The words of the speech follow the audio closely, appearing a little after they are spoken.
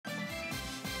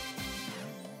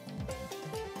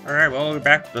Alright, well, we're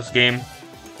back to this game.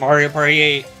 Mario Party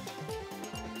 8.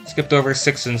 Skipped over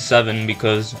 6 and 7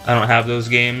 because I don't have those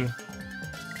games.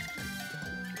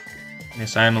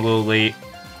 Yes, I am a little late.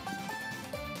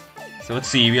 So let's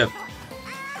see, yeah,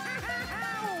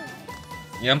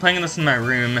 I'm playing this in my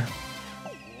room.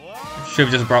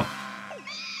 Should've just brought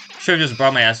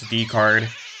my SD card.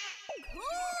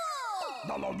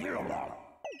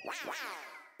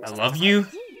 I love you?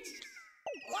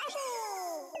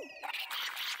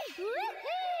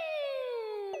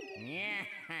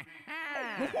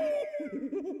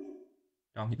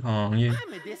 Donkey Kong, yeah.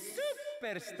 I'm the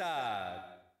superstar.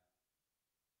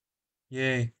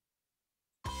 Yay.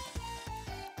 Oh,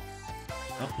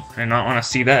 I did not want to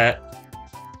see that.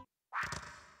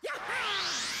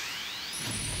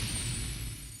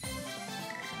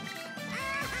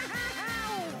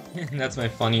 That's my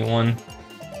funny one.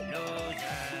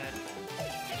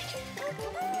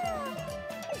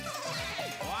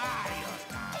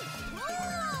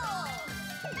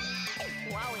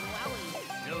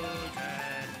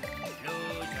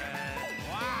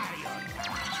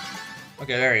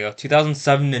 Okay, there you go.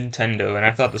 2007 Nintendo, and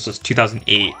I thought this was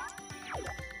 2008.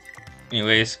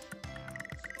 Anyways.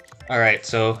 Alright,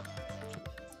 so...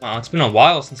 Wow, it's been a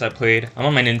while since I played. I'm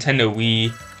on my Nintendo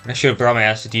Wii. I should have brought my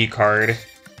SD card.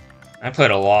 I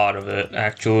played a lot of it,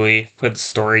 actually. Put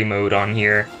story mode on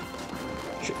here.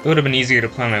 It would have been easier to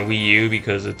play on my Wii U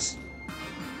because it's...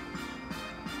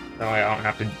 That way I don't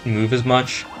have to move as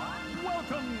much.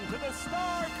 Welcome to the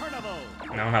Star Carnival.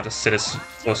 And I don't have to sit as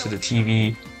close to the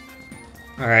TV.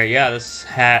 Alright, yeah, this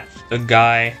hat, the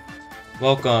guy.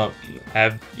 Welcome.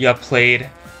 Have you played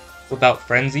Without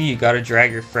Frenzy? You gotta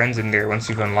drag your friends in there once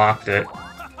you've unlocked it.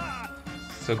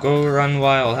 So go run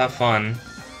wild, have fun.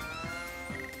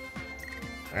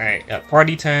 Alright, got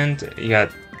Party Tent, you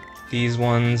got these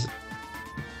ones.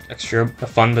 Extra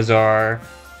Fun Bazaar.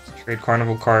 Trade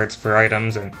carnival cards for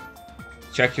items and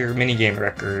check your minigame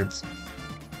records.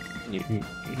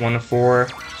 1 of 4.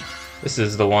 This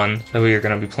is the one that we are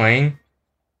gonna be playing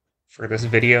for this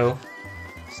video.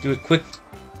 Let's do it quick.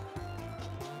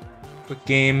 Quick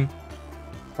game.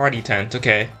 Party Tent,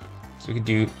 okay. So we could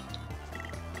do...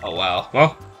 Oh wow,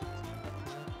 well...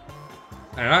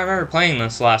 I remember playing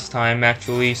this last time,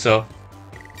 actually, so...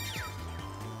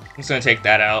 I'm just gonna take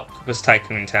that out. This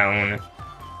Tycoon Town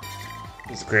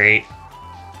is great.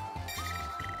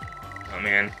 Oh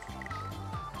man.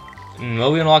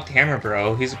 Well, we unlocked Hammer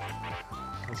Bro. He's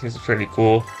pretty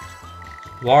cool.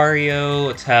 Wario,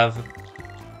 let's have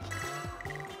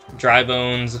Dry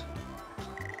Bones.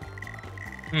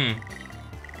 Hammer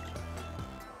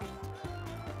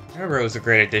Bro is a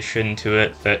great addition to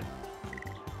it, but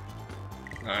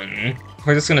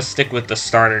we're just gonna stick with the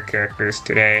starter characters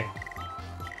today.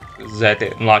 That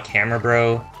they unlock Hammer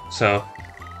Bro, so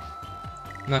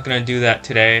I'm not gonna do that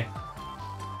today.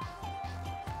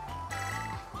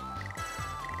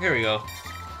 Here we go.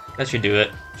 That should do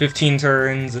it. 15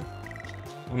 turns,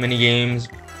 mini games,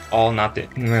 all not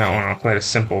that we don't want to play the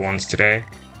simple ones today.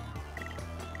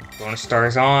 Bonus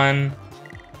stars on,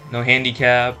 no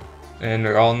handicap, and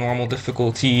they're all normal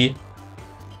difficulty.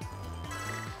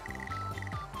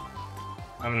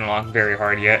 I haven't unlocked very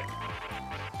hard yet.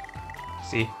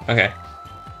 See, okay.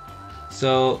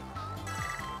 So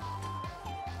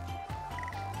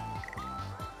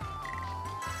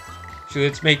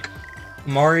let's make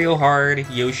Mario hard,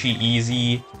 Yoshi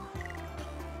easy.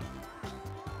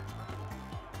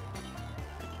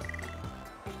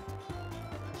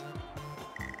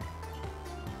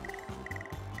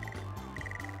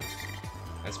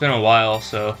 It's been a while,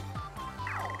 so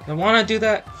I want to do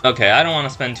that. Okay, I don't want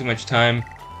to spend too much time.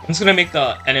 I'm just gonna make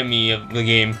the enemy of the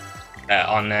game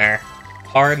on there.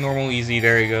 Hard, normal, easy.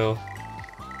 There you go.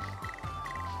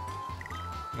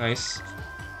 Nice.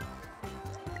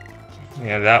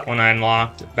 Yeah, that one I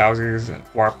unlocked. Bowser's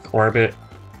Warp Orbit.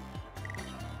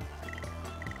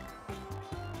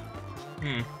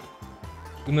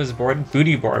 Uma's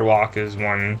Booty Boardwalk is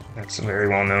one that's very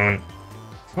well known.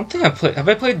 I don't think have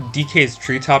I played DK's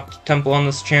Treetop Temple on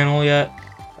this channel yet?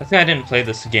 I think I didn't play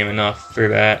this game enough for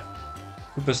that.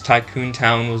 Koopa's Tycoon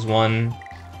Town was one.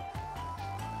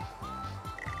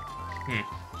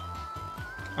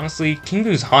 Honestly, King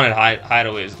Boo's Haunted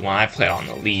Hideaway is the one I played on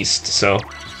the least, so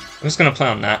I'm just gonna play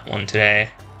on that one today.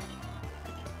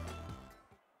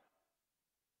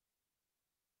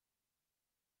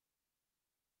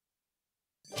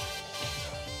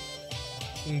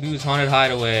 King Boo's Haunted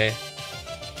Hideaway.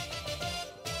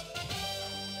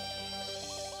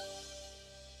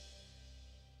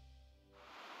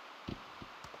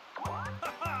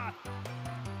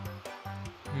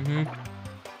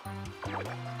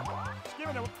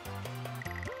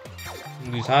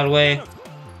 Use hideaway.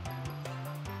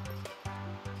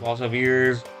 Walls have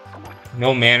ears.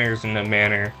 No manners in the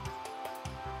manor.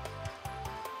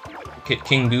 Get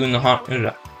King Boo in the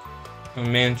haunted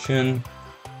mansion.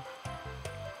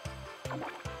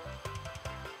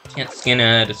 Can't skin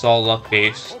it. It's all luck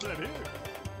based.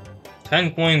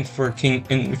 10 coins for King.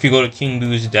 If you go to King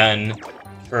Boo's den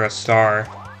for a star.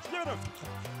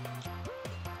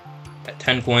 At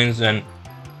 10 coins, then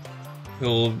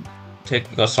he'll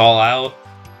take us all out.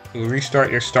 You'll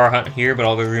restart your star hunt here, but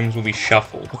all the rooms will be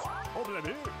shuffled.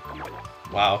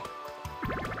 Wow.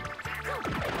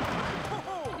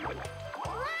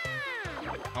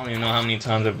 I don't even know how many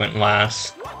times I've went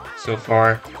last so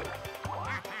far.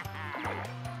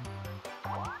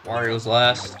 Wario's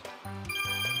last.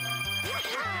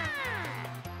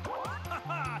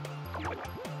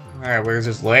 Alright, where's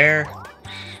his lair?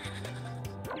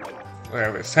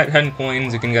 Wherever. It's 10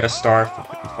 coins, you can get a star if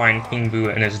you find King Boo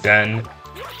in his den.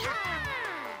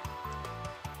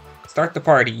 Start the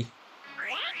party.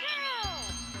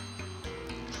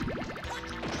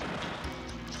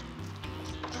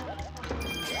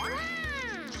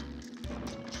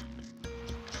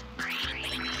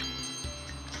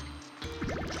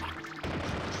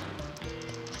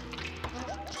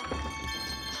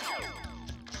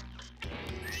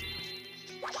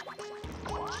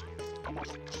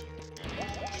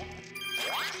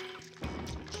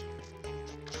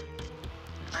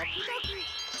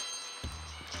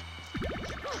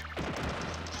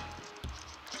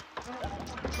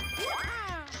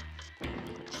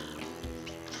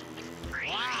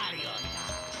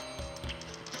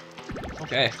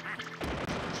 Okay.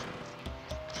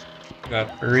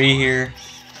 Got 3 here.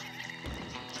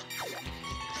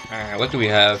 Alright, what do we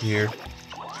have here?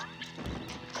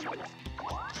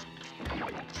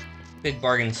 Big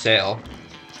bargain sale.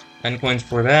 10 coins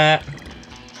for that.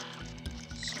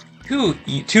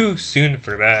 Too soon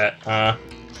for that,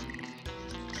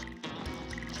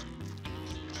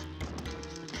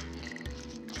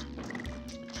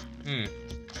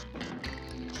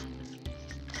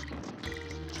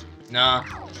 Nah.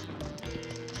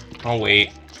 I'll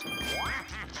wait.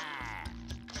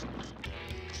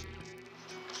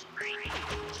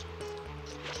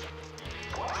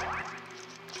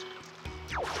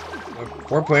 A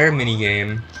 4-player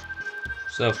minigame.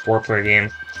 So a 4-player game.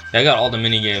 I got all the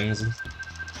minigames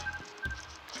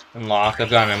unlocked. I've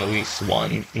gotten them at least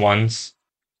once.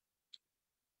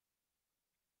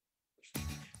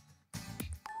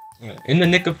 In the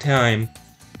nick of time.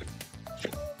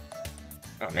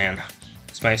 Oh man,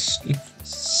 it's my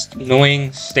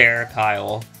annoying stair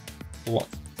tile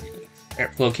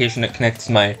location that connects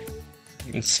my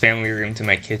family room to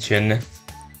my kitchen.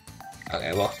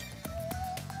 Okay, well,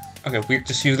 okay, we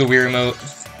just use the Wii remote,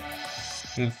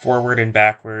 move forward and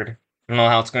backward. I don't know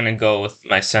how it's gonna go with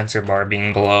my sensor bar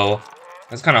being below.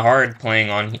 It's kind of hard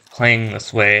playing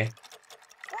this way.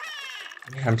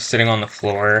 I'm sitting on the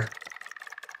floor.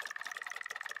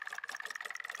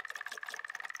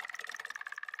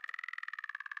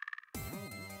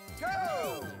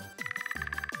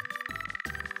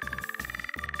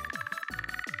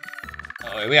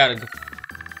 Oh, wait, we gotta go.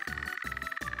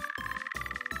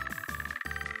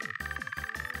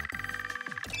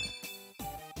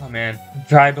 Oh man,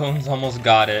 Dry Bones almost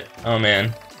got it. Oh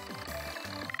man.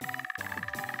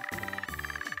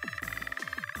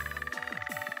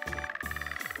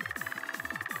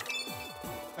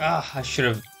 Ah, I should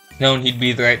have known he'd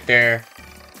be right there.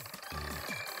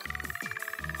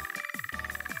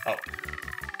 Oh.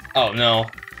 Oh no.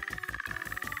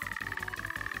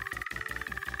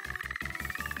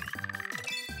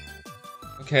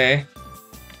 Okay.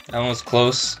 That one was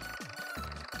close.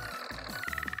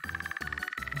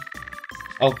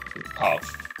 Oh. Oh.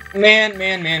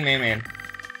 Man.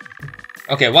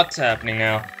 Okay, what's happening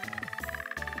now?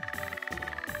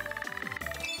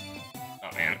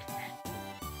 Oh man.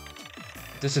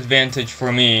 Disadvantage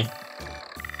for me.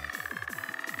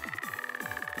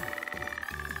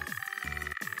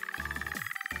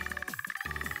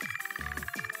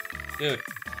 Dude.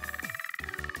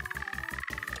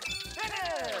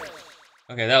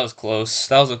 Okay, that was close.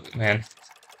 That was a man.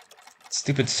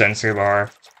 Stupid sensor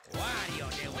bar.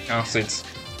 Honestly,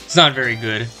 it's not very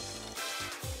good.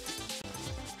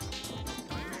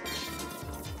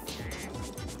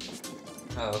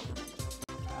 Oh.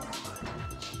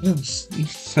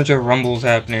 Such a rumble's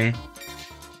happening.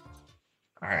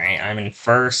 Alright, I'm in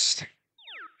first.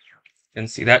 Didn't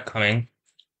see that coming.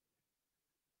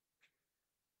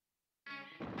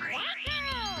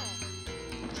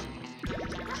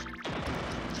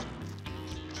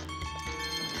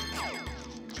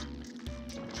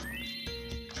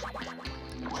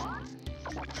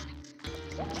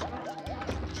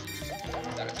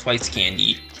 Got a twice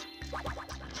candy.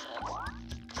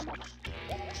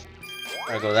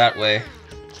 Gotta go that way.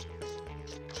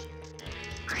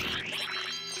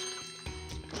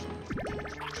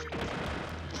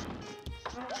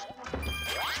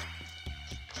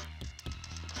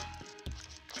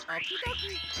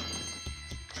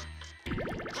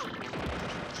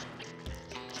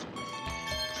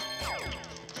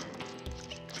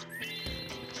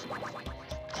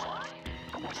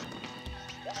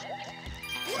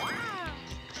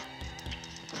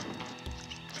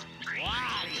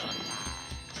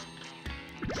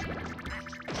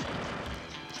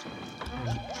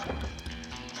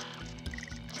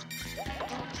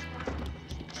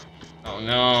 Oh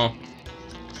no.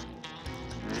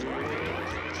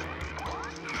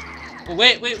 Oh,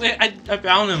 wait, I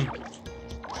found him.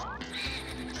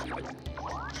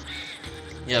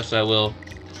 Yes, I will.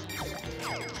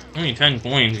 Only 10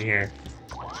 coins here.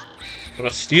 But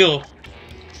a steal.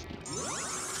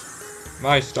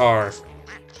 My star.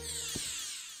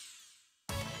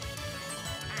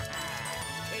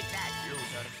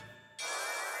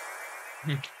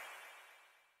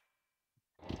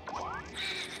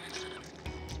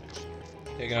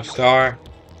 Taking a star.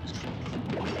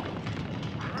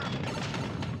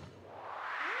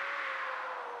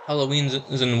 Halloween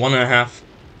is in 1.5.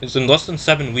 It's in less than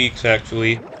 7 weeks,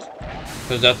 actually.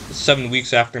 Because that's 7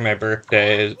 weeks after my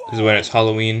birthday is when it's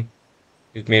Halloween.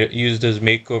 He's used his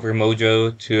makeover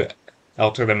mojo to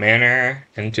alter the manor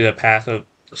and to the path to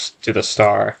the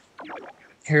star.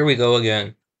 Here we go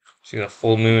again. See the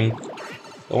full moon.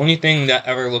 The only thing that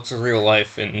ever looks real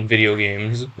life in video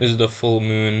games is the full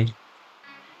moon.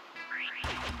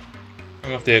 I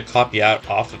don't know if they copy out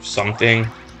off of something.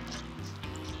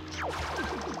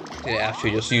 They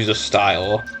actually just use a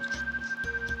style.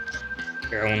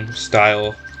 Their own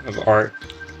style of art.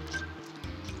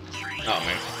 Oh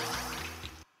man.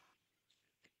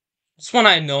 This one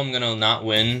I know I'm gonna not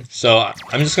win, so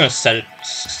I'm just gonna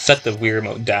set the weird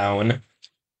mode down.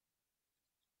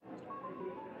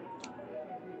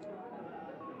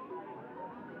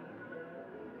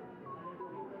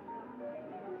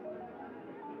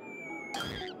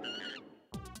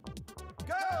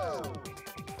 Go!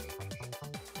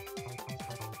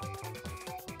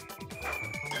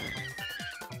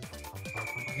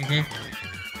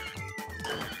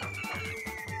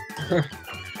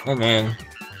 Oh man.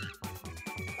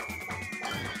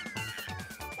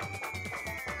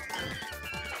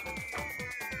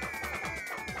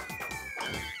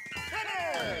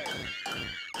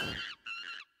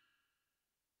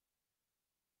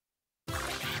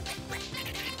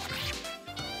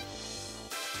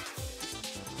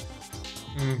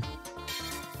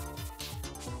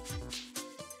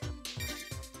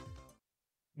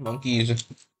 Monkeys.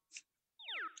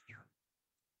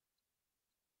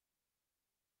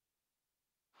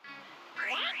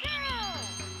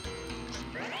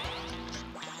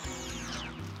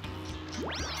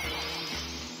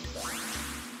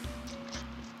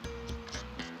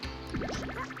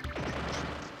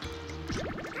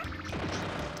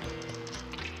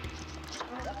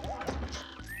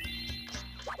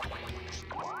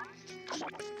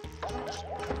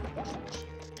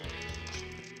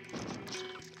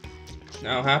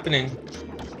 Now happening.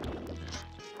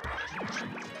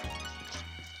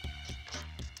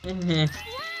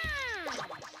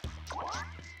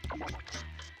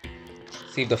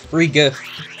 See the free gift.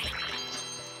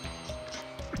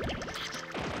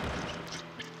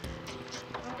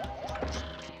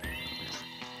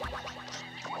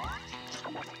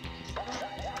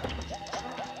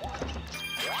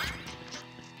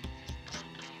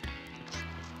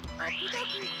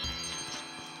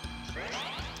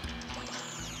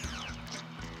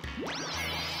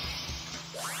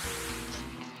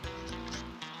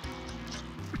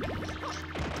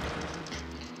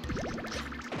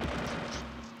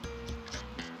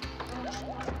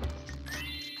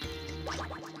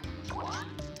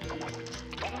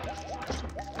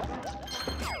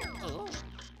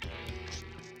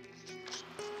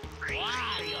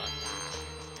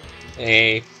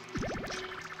 Hey.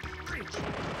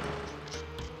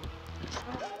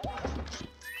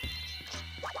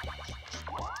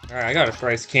 Alright, I got a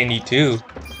prize candy too.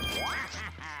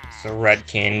 It's a red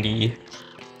candy.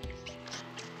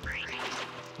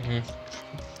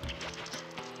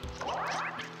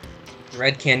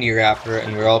 Red candy wrapper,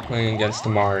 and we're all playing against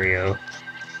Mario.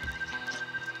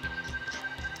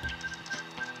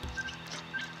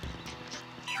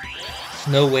 There's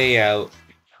no way out.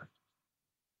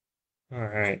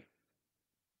 Alright.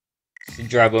 The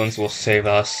dry bones will save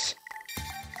us.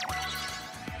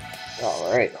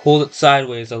 Alright, hold it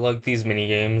sideways. I like these mini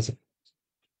games.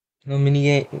 No mini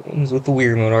games with the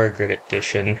weird mode are a great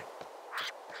addition.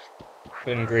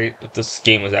 Been great if this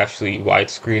game was actually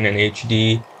widescreen and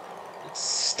HD. It's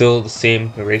still the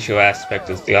same ratio aspect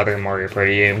as the other Mario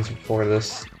Party games before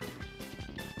this.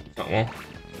 Oh well.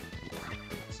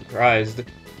 Surprised.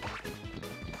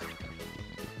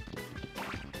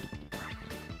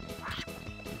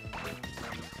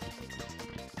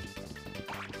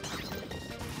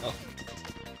 Oh.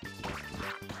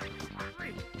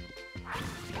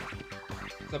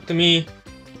 It's up to me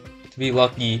to be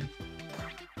lucky.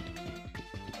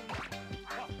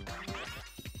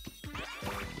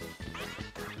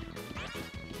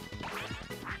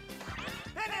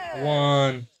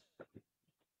 One.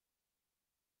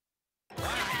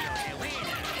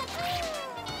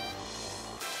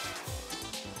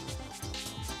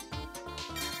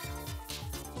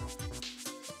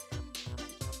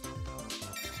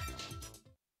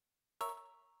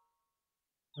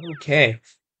 Okay.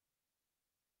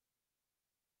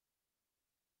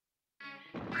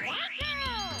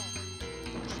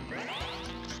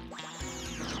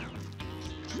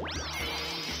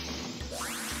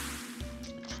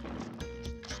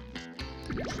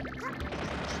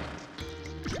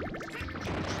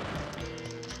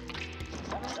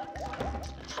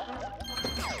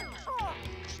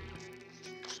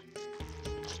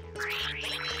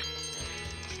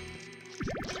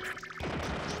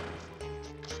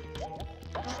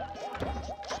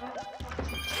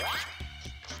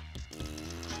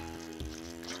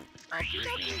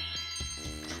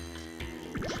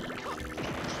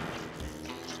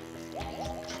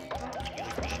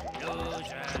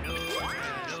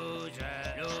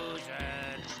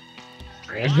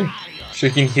 So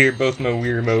you can hear both my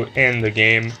Wii remote and the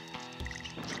game.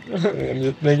 I'm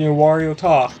just making Wario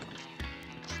talk.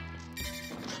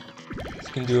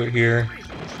 Just can do it here.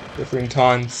 Different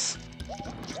taunts.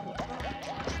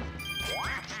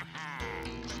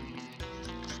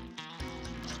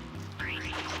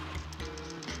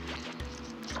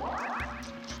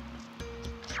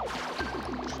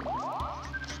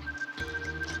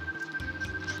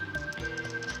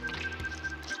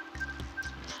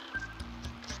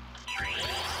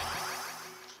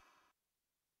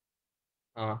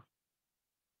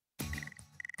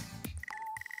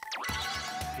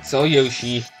 It's all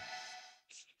Yoshi.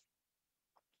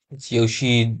 It's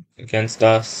Yoshi against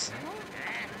us.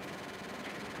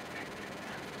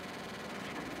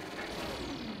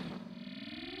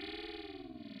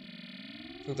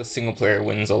 So the single player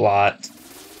wins a lot.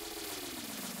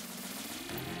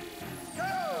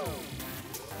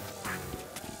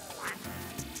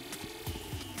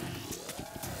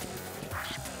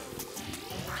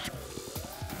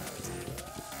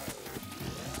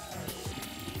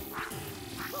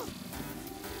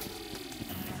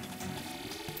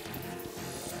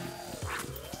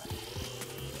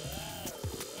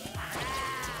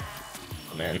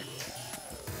 Oh, man.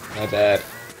 My bad.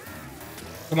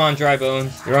 Come on, Dry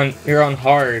Bones. You're on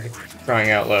hard,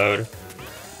 crying out loud.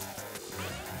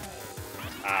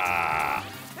 Ah.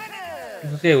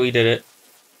 Okay, we did it.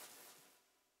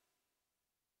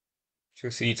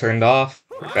 Electricity turned off.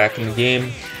 We're back in the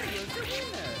game.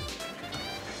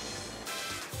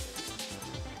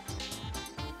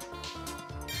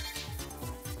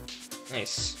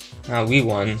 Nice. Now we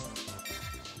won.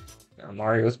 Now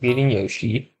Mario's beating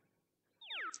Yoshi.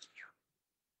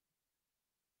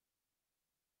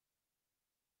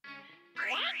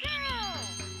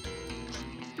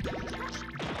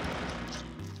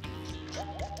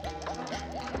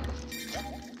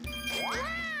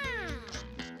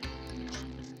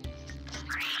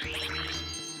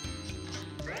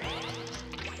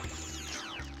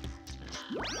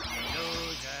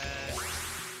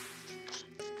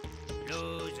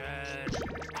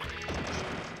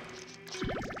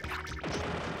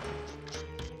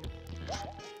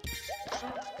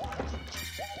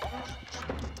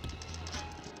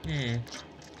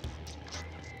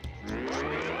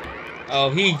 Oh,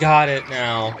 he got it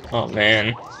now. Oh,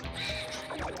 man.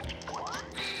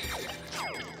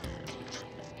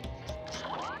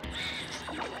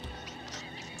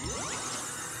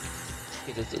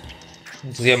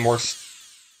 Does he have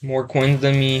more coins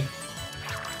than me?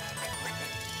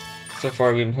 So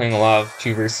far, we've been playing a lot of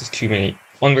 1 versus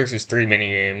 3 mini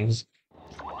games.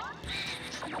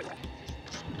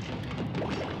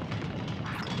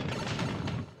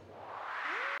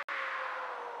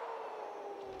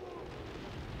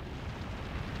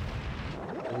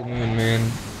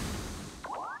 Man.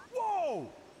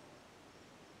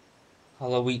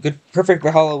 Halloween, good, perfect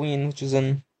for Halloween, which is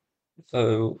in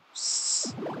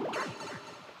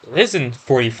It isn't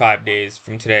 45 days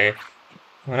from today.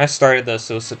 When I started this,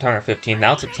 it was September 15th.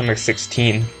 Now it's September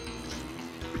 16th.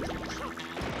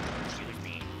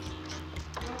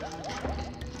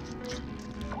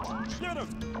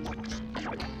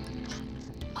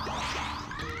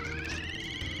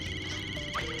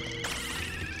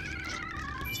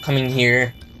 It's coming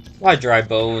here. A lot of dry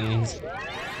bones.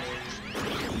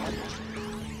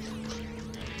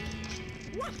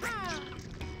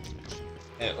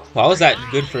 Why was that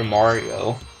good for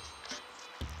Mario?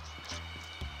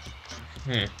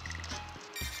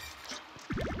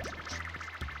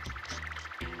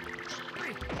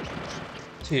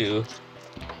 Two.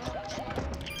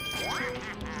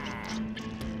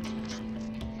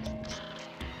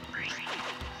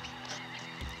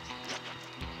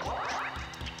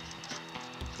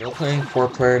 Still playing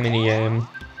 4-player minigame.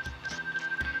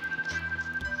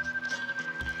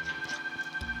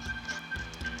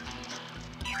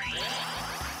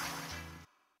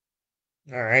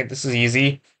 Alright, this is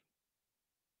easy.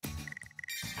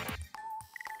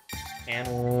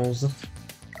 Panels.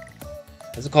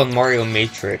 What's it called? Mario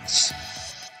Matrix.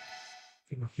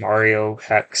 Mario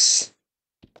Hex.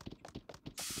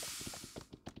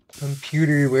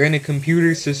 Computer, we're in a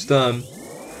computer system.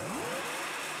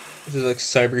 This is like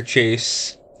Cyber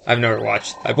Chase. I've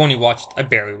I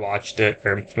barely watched it,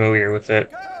 or I'm familiar with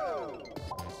it.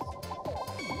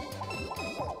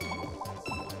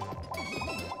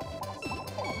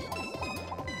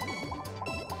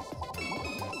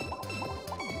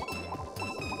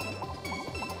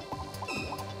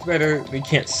 It's better we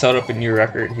can't set up a new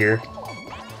record here.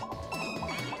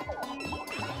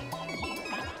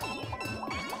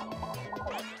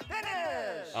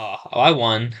 Oh, I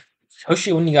won.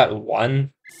 Yoshi only got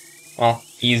 1. Well,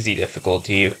 easy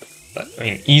difficulty, but I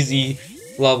mean easy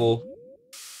level.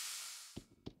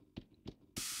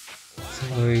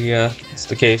 So yeah, it's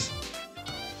the case.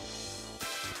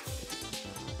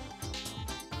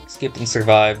 Skipped and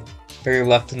survived. Very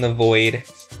left in the void.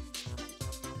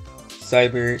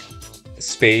 Cyber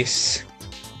space.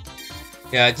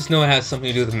 Yeah, I just know it has something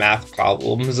to do with math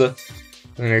problems. And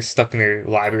they're stuck in their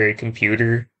library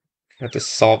computer. Have to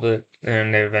solve it,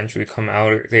 and they eventually come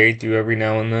out, or they do every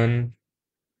now and then.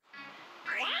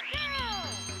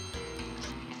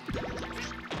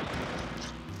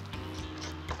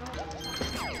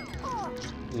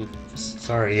 Oops,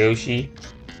 sorry, Yoshi.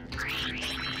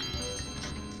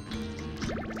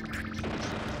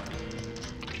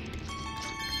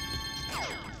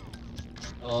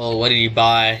 Oh, what did he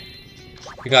buy?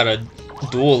 He got a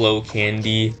Duolo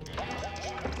candy.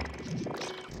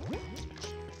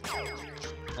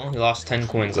 Oh, he lost 10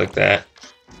 coins like that.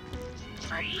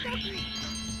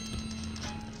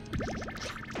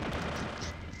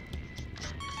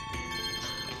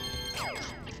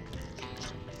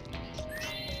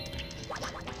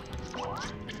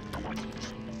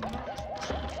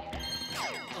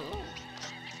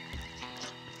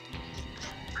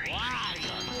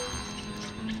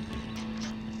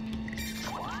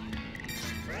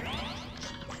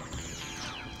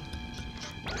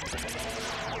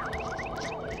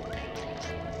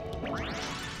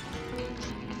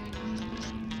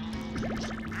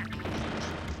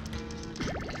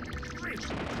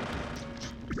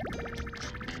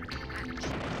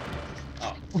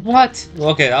 What?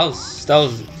 Okay, that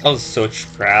was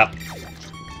such crap.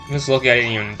 I'm just lucky I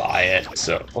didn't even buy it,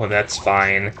 so that's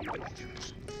fine.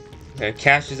 Okay,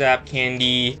 Cash App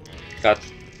candy. Got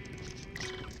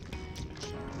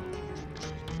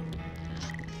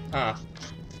Huh.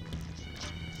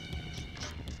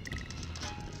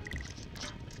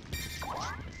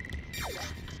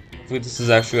 Hopefully this is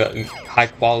actually a high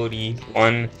quality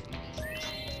one.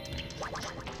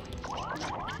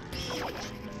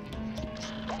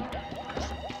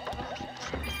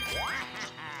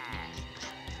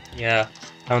 Yeah,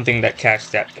 I don't think that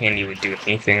Cash App candy would do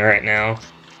anything right now.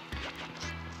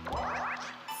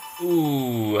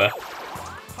 Ooh.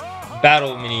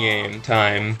 Battle minigame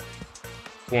time.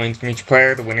 Coins from each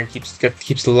player. The winner keeps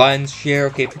the lion's share.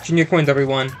 Okay, pitch in your coins,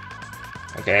 everyone.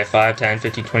 Okay, 5, 10,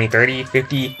 15, 20, 30,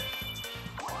 50.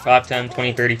 5, 10,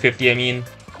 20, 30, 50, I mean.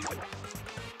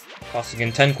 Toss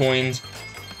again 10 coins.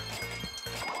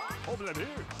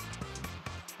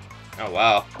 Oh,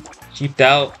 wow. Cheaped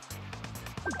out.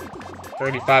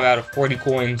 35 out of 40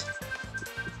 coins.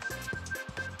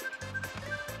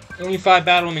 Only 5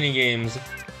 battle minigames.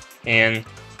 And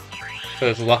so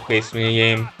it's a luck-based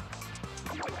minigame.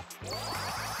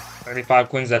 35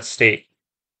 coins at stake.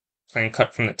 Playing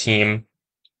cut from the team.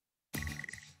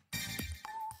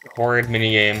 Horrid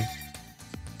minigame.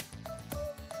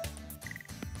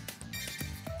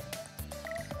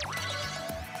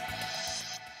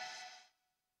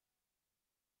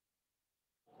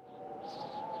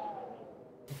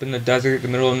 up in the desert, the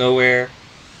middle of nowhere.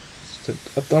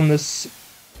 Just up on this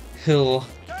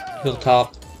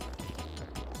hilltop.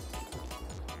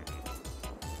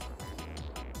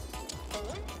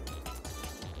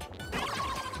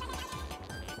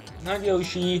 Not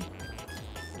Yoshi.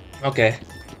 Okay.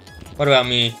 What about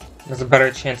me? There's a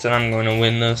better chance that I'm going to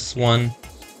win this one.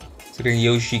 Considering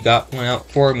Yoshi got one out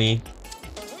for me.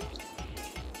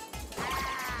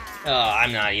 Oh,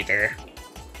 I'm not either.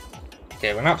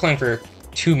 Okay, we're not playing for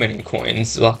too many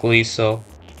coins, luckily, so...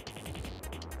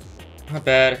 Not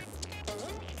bad.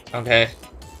 Okay.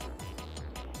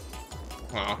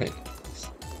 Well,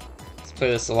 let's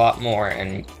play this a lot more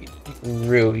and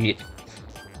really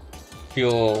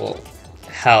feel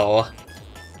hell.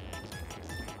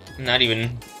 Not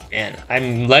even... Man,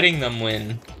 I'm letting them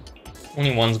win.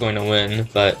 Only one's going to win,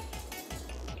 but...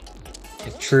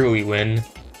 If truly win.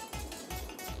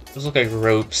 Those look like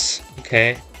ropes,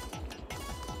 okay?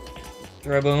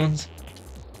 Dry bones.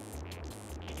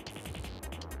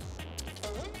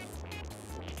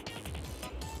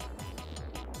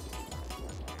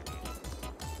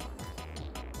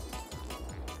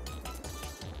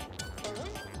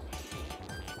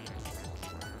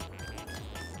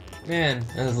 Man,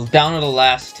 down to the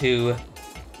last two.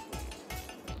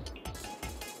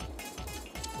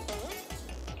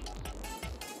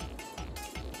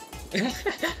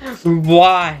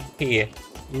 Why?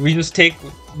 We just take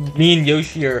me and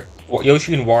Yoshi and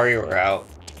Wario are out.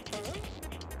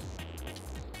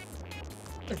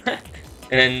 And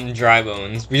then Dry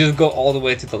Bones. We just go all the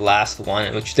way to the last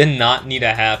one, which did not need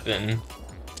to happen.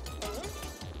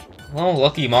 Oh,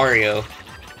 lucky Mario.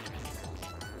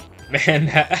 Man,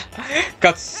 that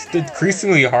got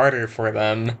increasingly harder for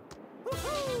them.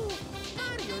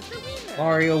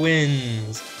 Mario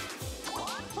wins.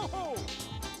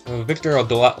 So Victor will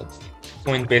dole out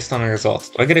coins based on the results.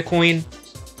 Do I get a coin?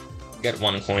 Get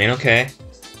 1 coin, okay.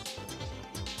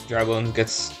 Dry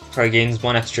Bones probably gains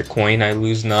 1 extra coin, I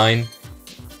lose 9.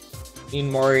 Me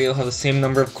and Mario have the same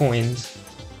number of coins.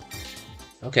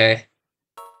 Okay.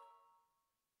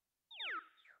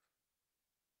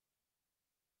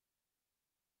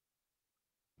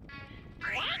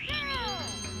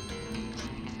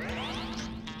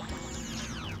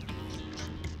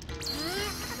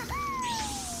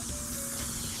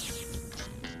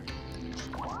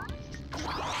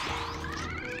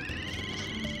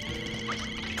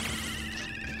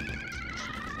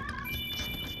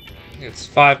 It's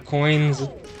 5 coins.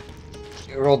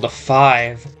 I rolled a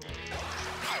 5.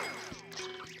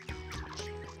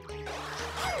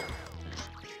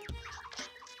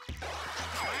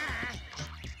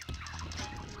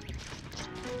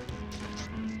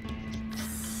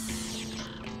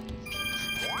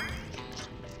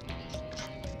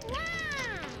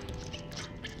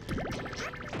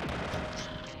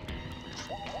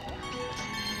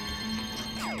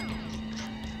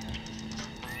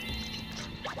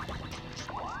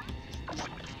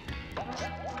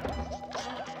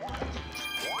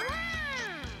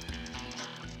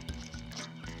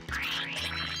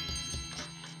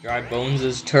 Dry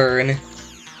Bones' turn.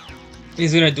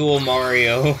 He's gonna duel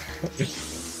Mario.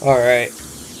 Alright.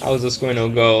 How is this going to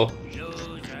go?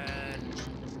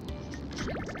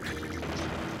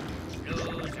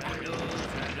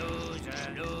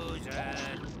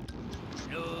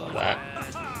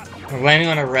 We're landing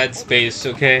on a red space,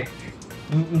 okay?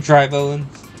 Dry Bones.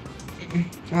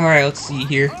 Alright, let's see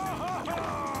here.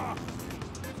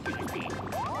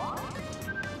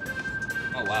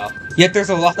 Oh wow. Yet there's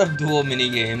a lot of dual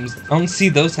minigames. I don't see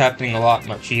those happening a lot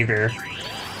much either.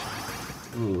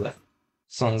 Ooh,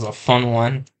 this one's a fun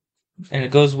one. And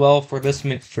it goes well for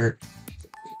for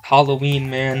Halloween,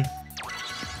 man.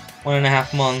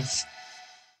 1.5 months.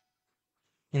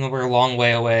 You know, we're a long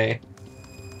way away.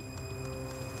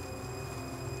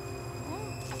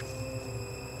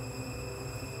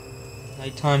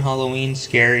 Nighttime Halloween,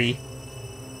 scary.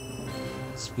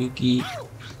 Spooky.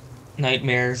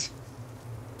 Nightmares.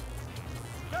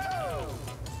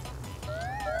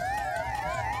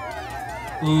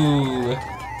 Ooh.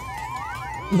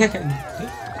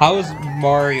 How is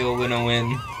Mario gonna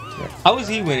win? How is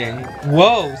he winning?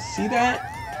 Whoa, see that?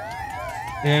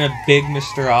 And a big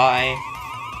Mr. I.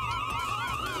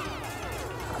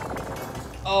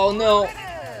 Oh no!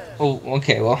 Oh,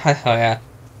 okay, well, oh yeah.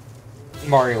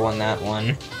 Mario won that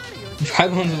one. Dry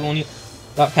Bones only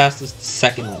got past the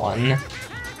second one.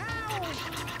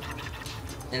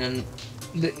 And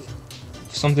then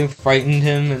something frightened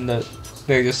him, and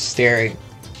they're just staring.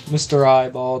 Mr.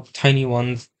 Eyeball, tiny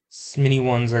ones, mini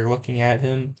ones are looking at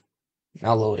him.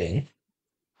 Now loading.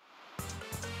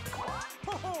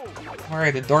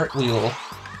 Alright, the dart wheel.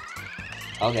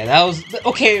 Okay, that was...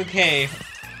 Okay, okay.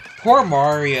 Poor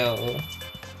Mario.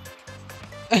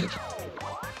 You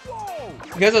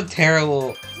guys are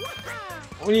terrible.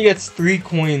 When he gets 3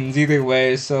 coins either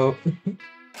way, so...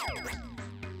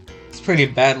 It's a pretty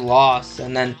bad loss,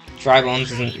 and then Dry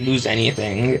Bones doesn't lose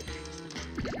anything.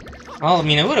 Well, I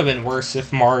mean, it would have been worse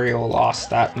if Mario lost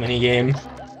that minigame.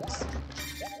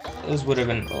 Those would have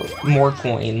been more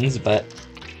coins, but...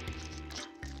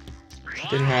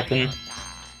 Didn't happen.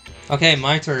 Okay,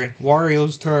 my turn.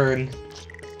 Wario's turn.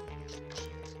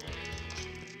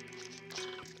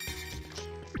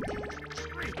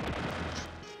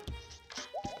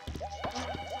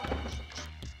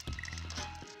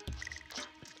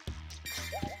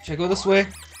 Should I go this way?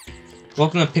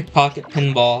 Welcome to Pickpocket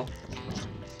Pinball.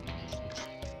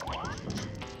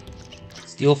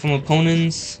 Steal from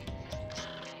opponents.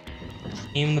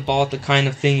 Aim the ball at the kind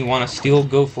of thing you want to steal,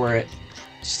 go for it.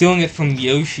 Stealing it from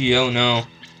Yoshi, oh no.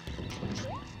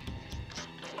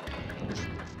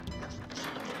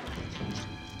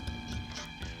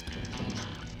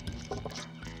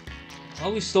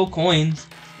 Oh, we stole coins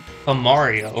from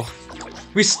Mario.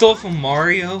 We stole from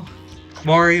Mario?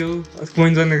 Mario has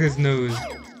coins under his nose.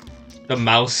 The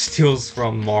mouse steals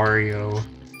from Mario.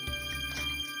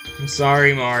 I'm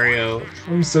sorry, Mario.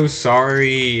 I'm so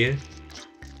sorry. I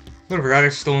would have rather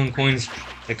stolen coins.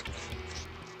 Like,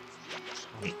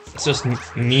 it's just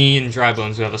me and Dry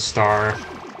Bones who have a star.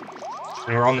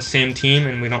 And we're on the same team,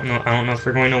 and we don't know. I don't know if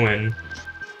we're going to win.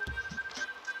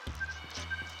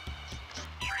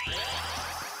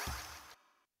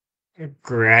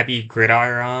 Grabby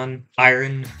gridiron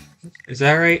iron. Is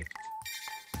that right?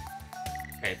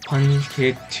 Okay, punch,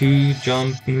 kick, 2,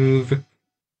 jump, move.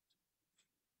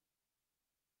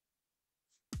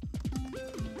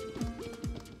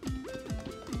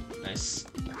 Nice.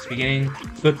 It's beginning.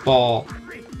 Football.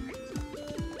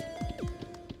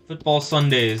 Football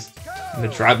Sundays. And the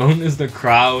Dry Bone is the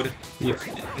crowd.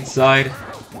 Inside.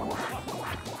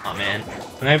 Oh man.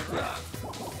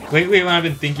 Lately, when I've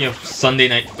been thinking of Sunday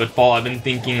Night Football, I've been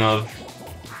thinking of...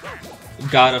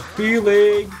 Got a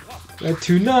feeling that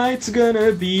tonight's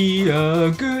gonna be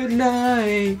a good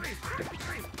night.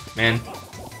 Man,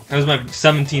 that was my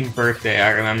 17th birthday,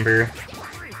 I remember.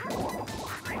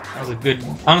 That was a good...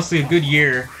 Honestly, a good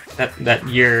year. That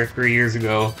year, 3 years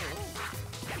ago.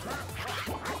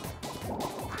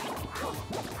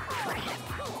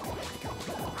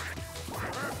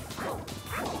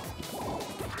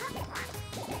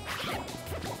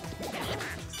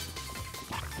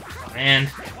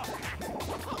 Man.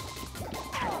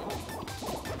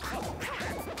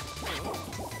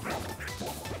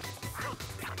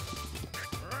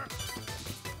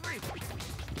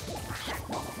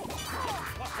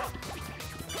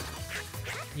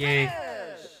 Yay.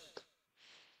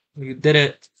 We did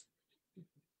it.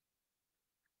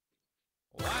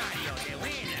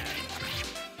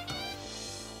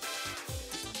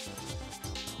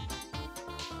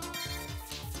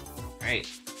 Alright.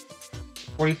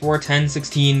 44, 10,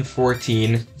 16,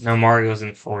 14. Now Mario's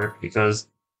in 4th because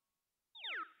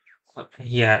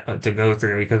he had to go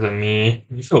through because of me.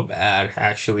 I feel bad,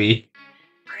 actually.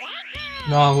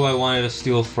 Not who I wanted to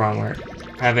steal from or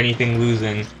have anything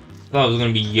losing. I thought it was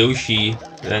gonna be Yoshi,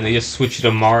 and then they just switched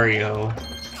to Mario.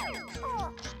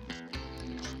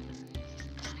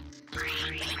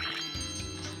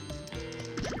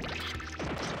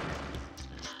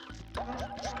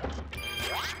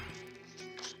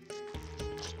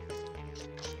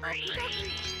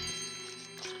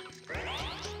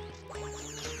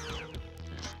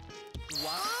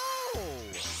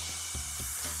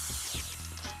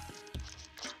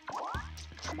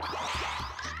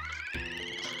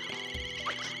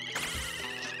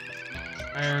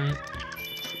 And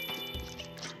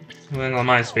going on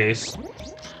my space.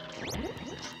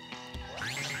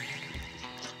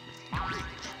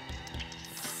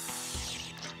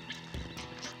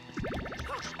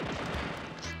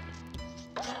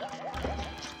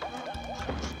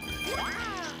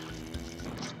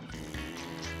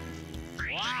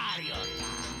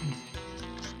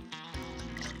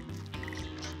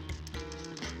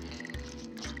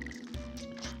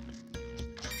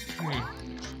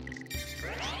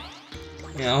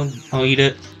 Yeah, I'll eat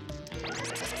it.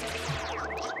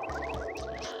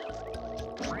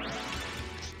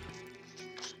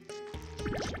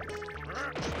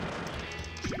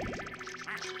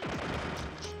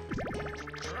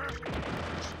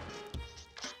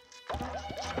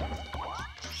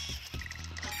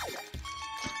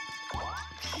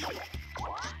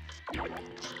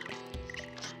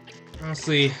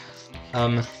 Honestly,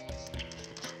 not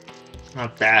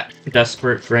that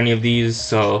desperate for any of these,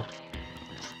 so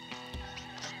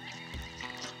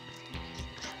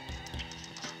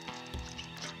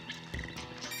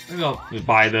Maybe I'll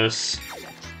buy this.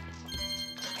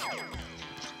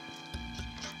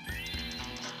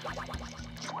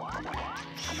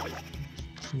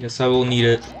 Yes, I will need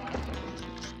it.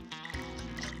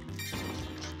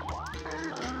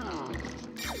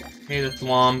 Hey, the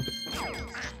Thwomp.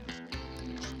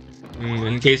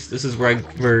 In case this is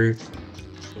where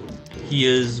he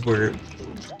is, where...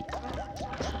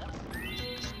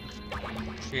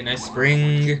 Okay, nice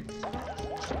spring.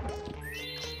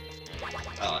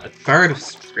 A third of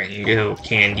spring. Oh,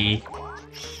 candy.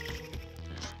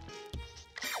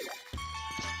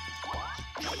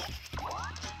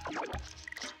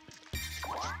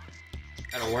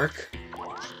 That'll work.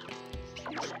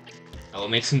 Oh, it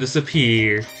makes him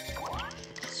disappear.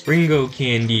 Springo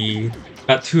candy.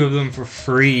 Got 2 of them for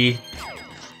free.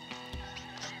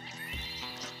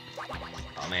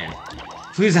 Oh man.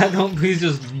 Please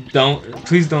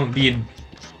please don't be...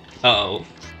 Uh-oh.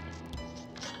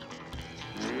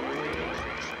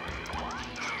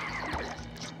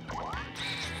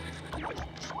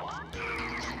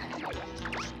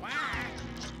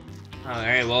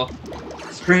 Alright, well,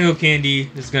 Springo candy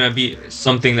is gonna be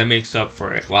something that makes up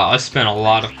for it. Wow, I spent a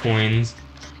lot of coins.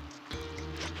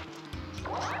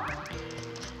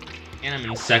 And I'm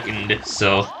in second,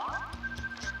 so...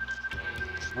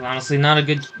 Well, honestly, not a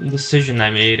good decision I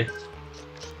made.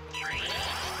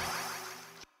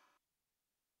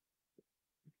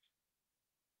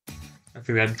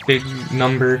 After that big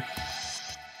number.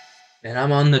 And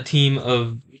I'm on the team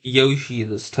of Yoshi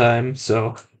this time,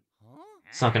 so...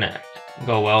 It's not gonna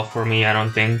go well for me, I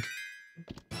don't think.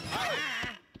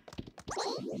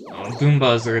 Oh,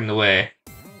 Goombas are in the way.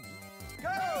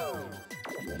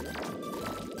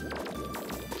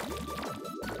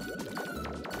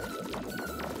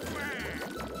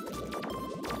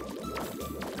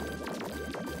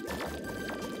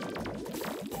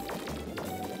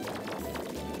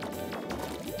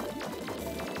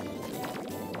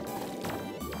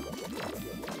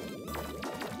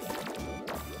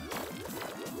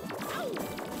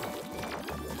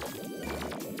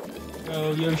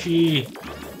 Go, Yoshi!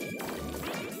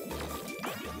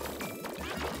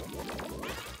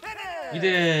 You did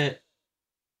it!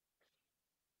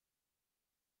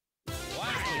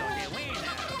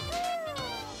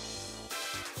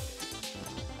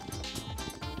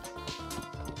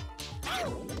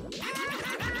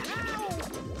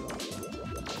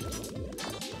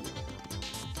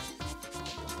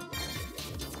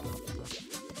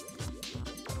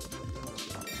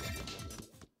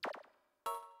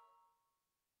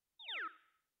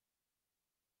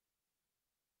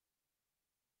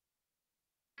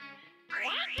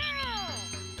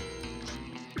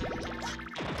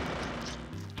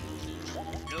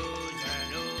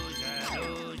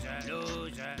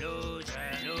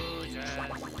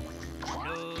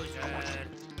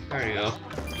 There you go.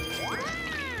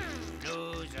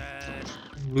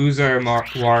 Loser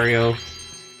Wario.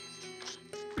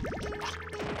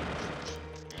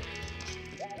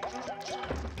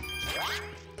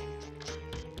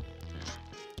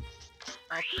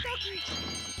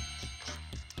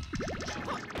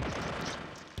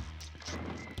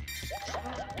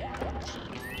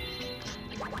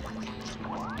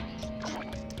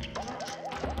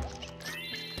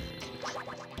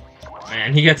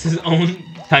 Man, he gets his own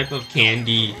type of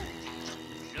candy.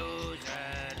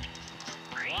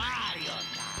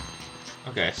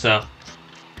 Okay, so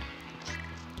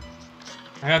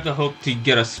I have to hope to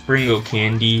get a Springo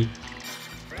candy,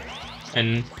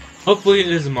 and hopefully it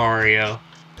is Mario.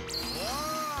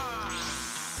 It's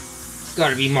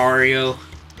gotta be Mario.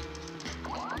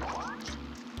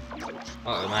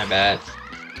 Oh, my bad.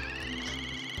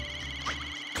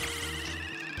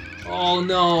 Oh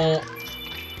no!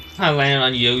 I landed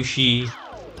on Yoshi.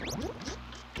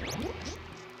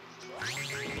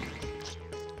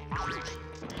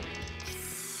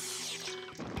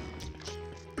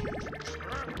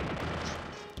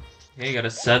 Okay, got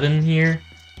a 7 here.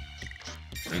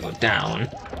 I'm gonna go down.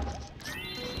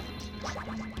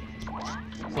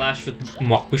 Clash with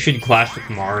we should clash with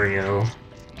Mario.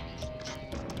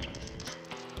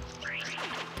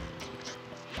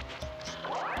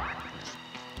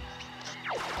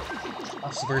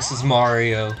 Us versus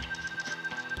Mario.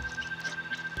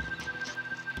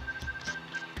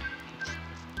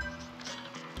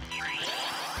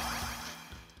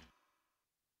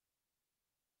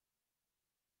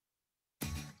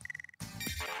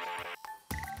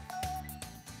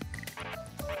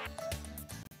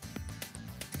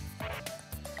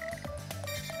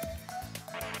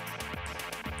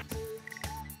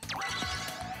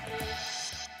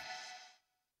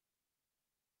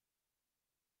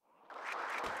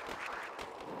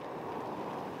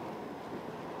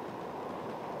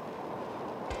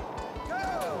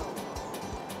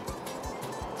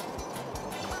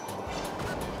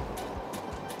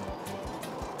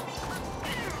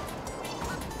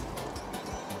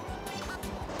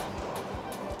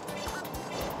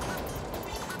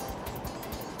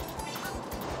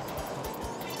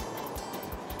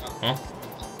 Well,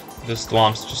 those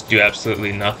thwomps just do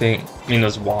absolutely nothing. I mean,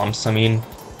 those womps, I mean.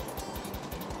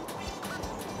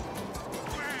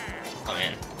 Oh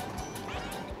man.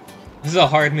 This is a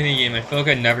hard minigame. I feel like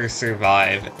I never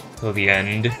survive till the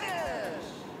end.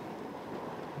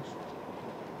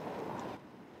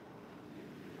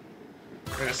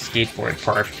 We're at a skateboard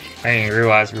park. I didn't even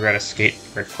realize we were at a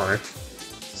skateboard park.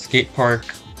 Skate park.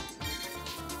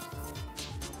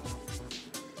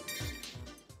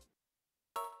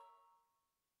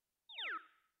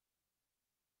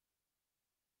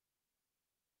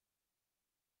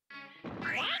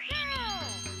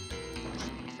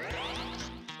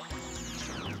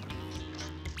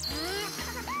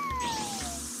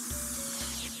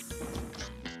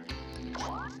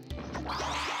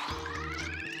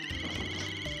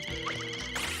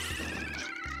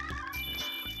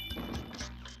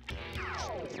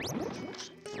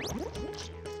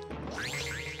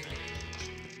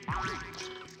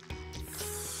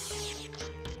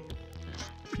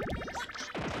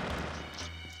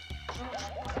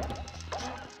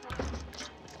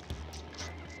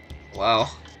 Wow.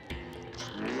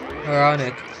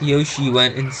 Ironic. Yoshi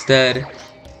went instead.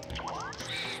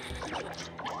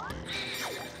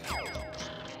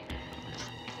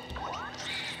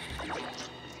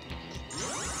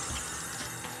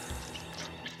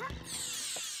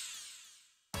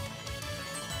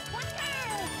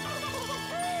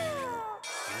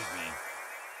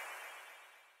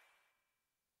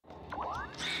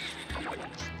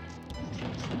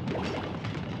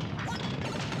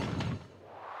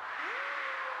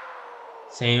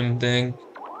 Same thing.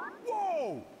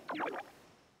 Whoa!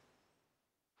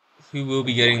 Who will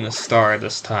be getting the star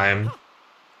this time?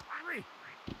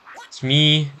 It's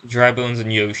me, Drybones,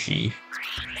 and Yoshi.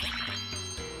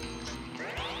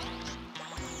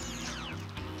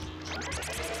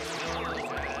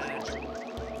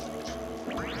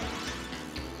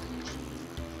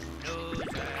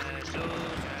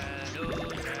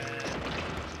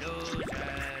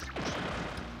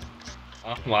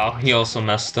 Oh, wow, he also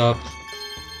messed up.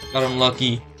 Got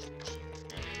unlucky.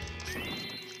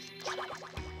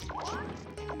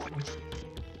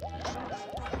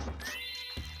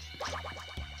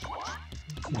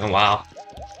 Oh, wow.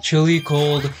 Chilly,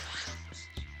 cold.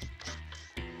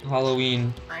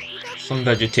 Halloween. Some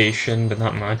vegetation, but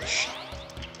not much.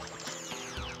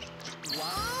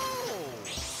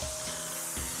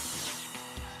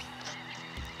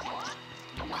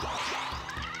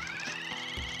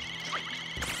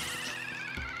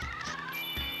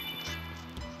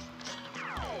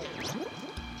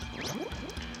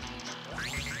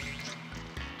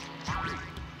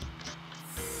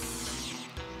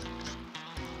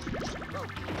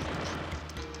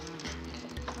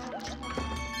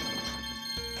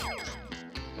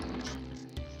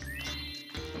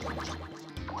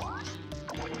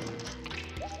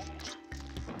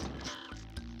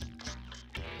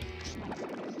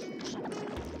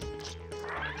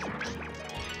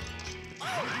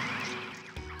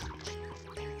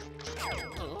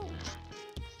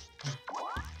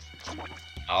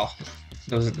 Oh,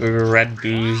 those are red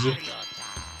boos.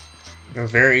 They're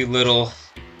very little,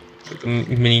 like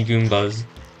mini Goombas.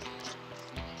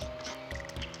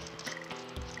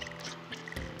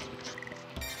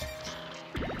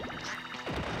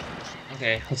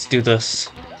 Okay, let's do this.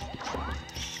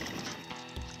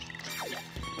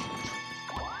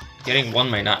 Getting one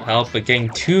might not help, but getting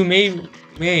two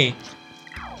may.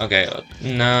 Okay,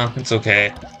 no, it's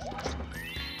okay.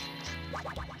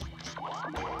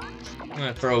 I'm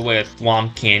gonna throw away a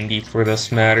thwomp candy for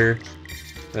this matter.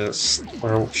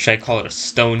 Or should I call it a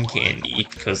stone candy?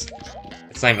 Because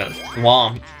it's not even a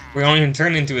thwomp. We don't even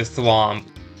turn into a thwomp.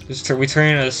 We turn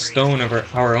into a stone of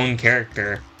our own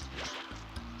character.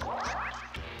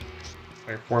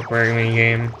 Our four-player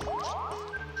minigame.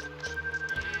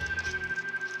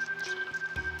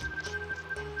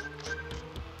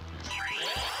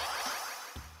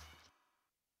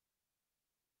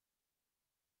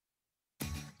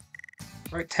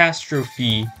 Right,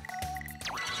 catastrophe.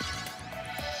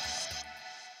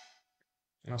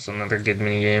 Also another good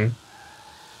minigame.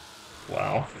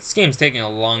 Wow, this game's taking a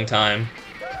long time.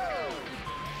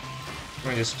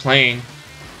 We're just playing.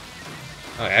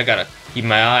 Okay, I gotta keep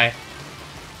my eye.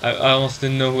 I almost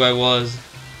didn't know who I was.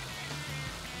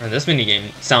 Man, this minigame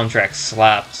soundtrack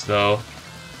slaps, though.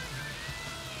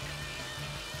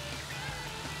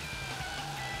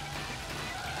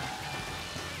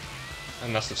 I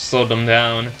must have slowed them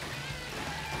down.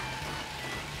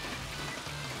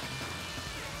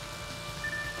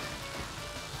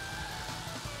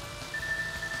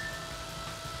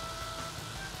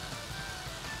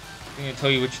 I'm gonna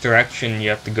tell you which direction you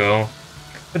have to go.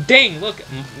 But dang, look,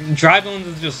 Dry Bones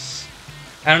is just...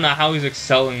 I don't know how he's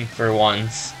excelling for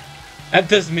once. At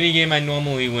this minigame, I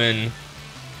normally win.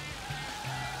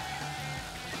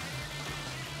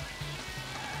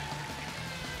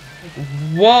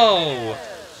 Whoa!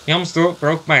 He almost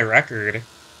broke my record.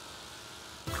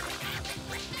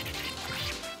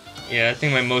 Yeah, I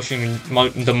think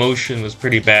the motion was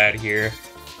pretty bad here.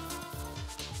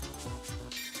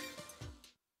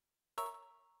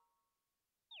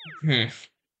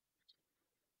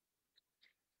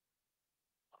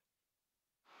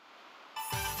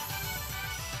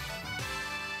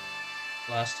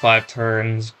 Last 5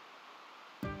 turns.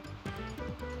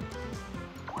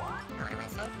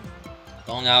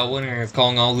 Calling out winners,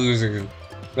 calling out losers.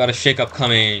 We've got a shake-up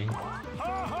coming.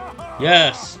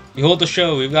 Yes! You hold the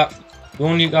show. We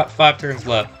only got 5 turns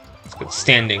left. Let's go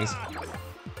standings.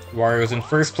 Wario's in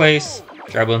first place.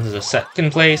 Dry Bones is in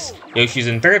second place. Yoshi's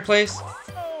in third place.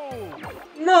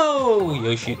 No!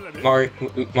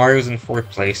 Mario's in fourth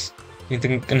place.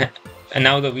 Anything can and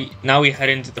now we head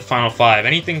into the final 5.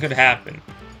 Anything could happen.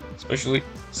 Especially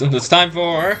since it's time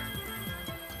for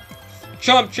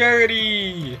Chump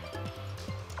Charity!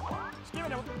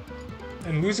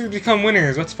 And losers become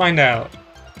winners. Let's find out.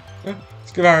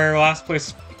 Let's give our last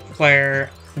place player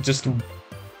just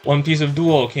 1 piece of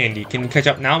duo candy. Can you catch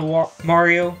up now,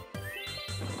 Mario?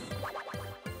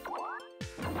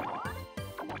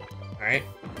 Alright.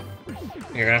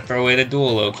 You're gonna throw away the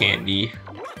duo candy.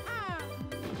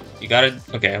 You gotta...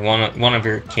 Okay, one of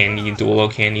your duo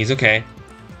candies, okay.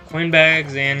 Coin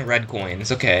bags and red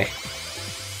coins, okay.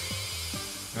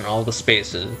 And all the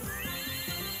spaces.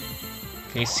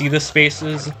 Can you see the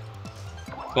spaces?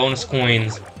 Bonus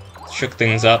coins. Shook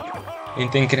things up.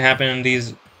 Anything can happen in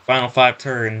these final 5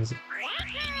 turns.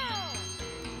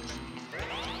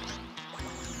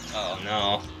 Oh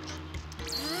no.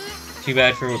 Too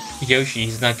bad for Yoshi,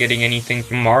 he's not getting anything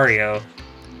from Mario.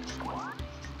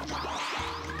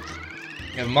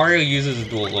 If Mario uses a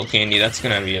dual candy, that's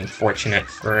gonna be unfortunate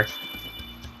for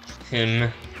him.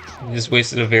 He just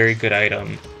wasted a very good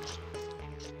item.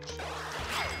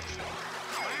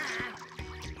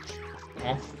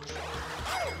 Oh.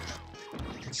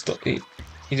 Still, he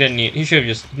didn't need. He should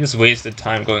have just wasted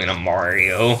time going into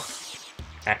Mario.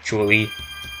 Actually.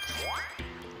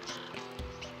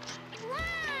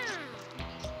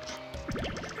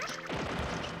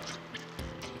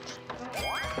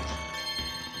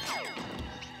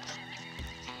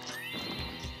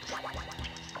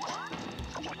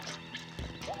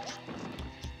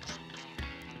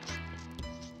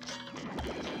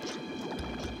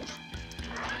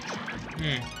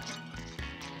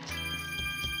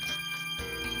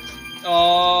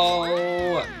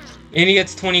 Oh, and he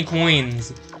gets 20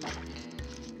 coins.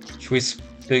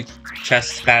 The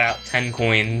chest spat out 10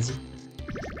 coins.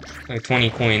 Like 20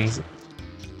 coins.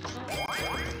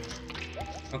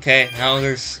 Okay, now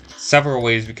there's several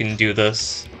ways we can do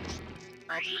this.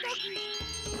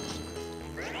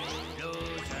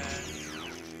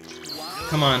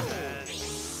 Come on.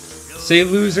 Say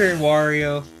loser,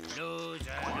 Wario.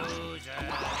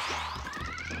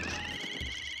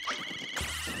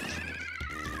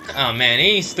 Oh man,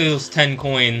 he steals 10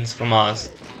 coins from us.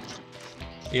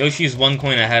 Yoshi's 1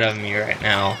 coin ahead of me right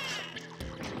now.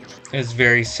 It's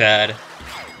very sad.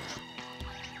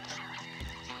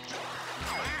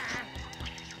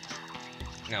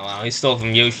 No, wow, he stole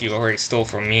from Yoshi before he stole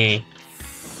from me.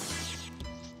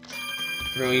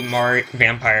 Really,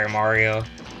 Vampire Mario.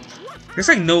 There's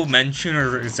like no mention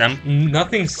or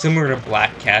nothing similar to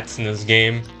black cats in this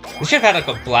game. They should have had like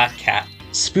a black cat.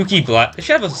 They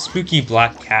should have a spooky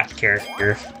black cat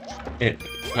character. They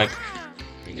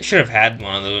should have had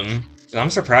one of them. I'm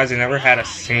surprised they never had a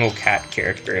single cat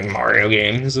character in Mario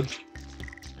games.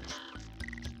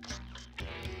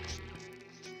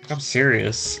 I'm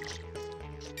serious.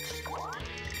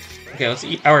 Okay, let's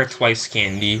eat our twice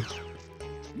candy.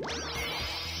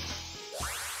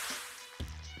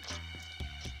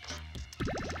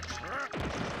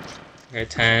 Okay,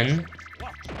 10.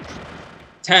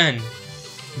 10!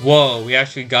 Whoa, we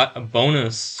actually got a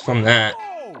bonus from that.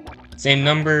 Same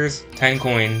numbers, 10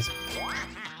 coins.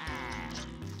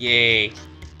 Yay.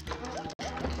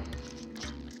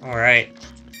 Alright.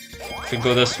 Should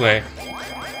go this way.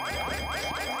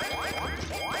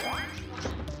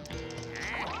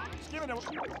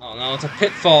 Oh no, it's a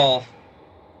pitfall.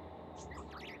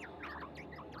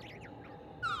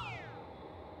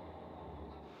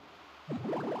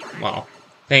 Wow.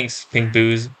 Thanks, Pink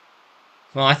Booze.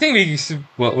 Well, I think we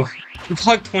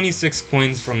collected 26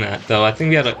 coins from that, though. I think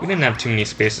we didn't have too many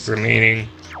spaces remaining.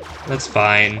 That's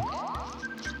fine.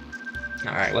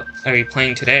 Alright, what are we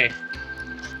playing today?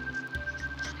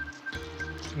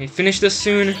 Can we finish this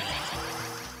soon?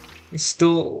 We're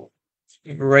still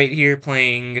right here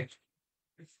playing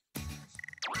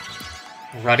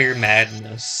Rudder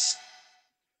Madness.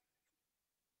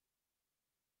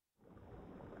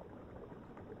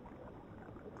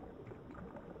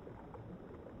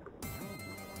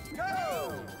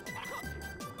 Go!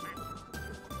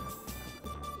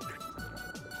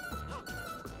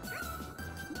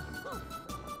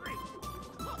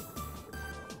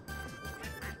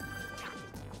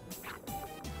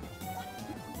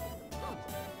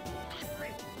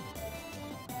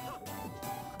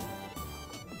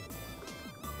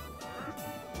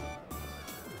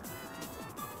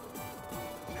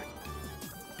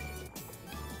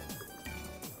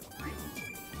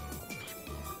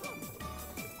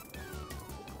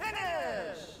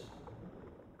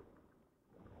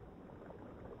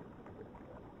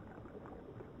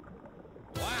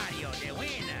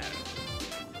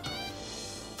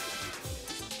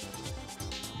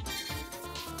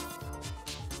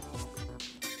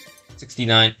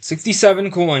 69,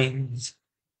 67 coins.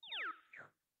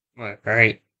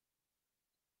 Alright.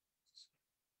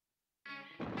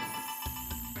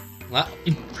 Wow.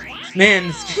 Man,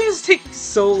 this game is taking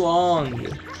so long.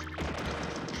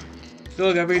 I feel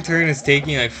like every turn is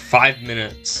taking like 5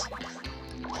 minutes.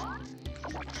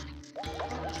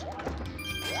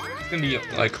 It's gonna be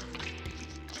like...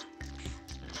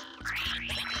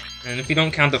 And if you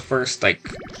don't count the first like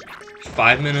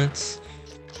 5 minutes,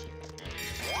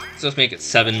 let's just make it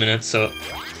 7 minutes, so...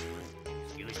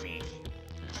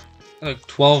 Like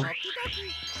 12...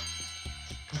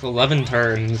 11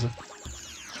 turns.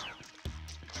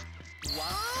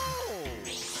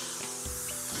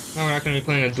 No, we're not gonna be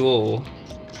playing a duel.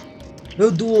 No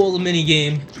duel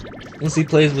minigame. Unless he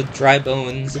plays with dry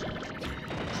bones.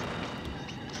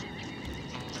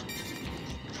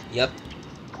 Yep.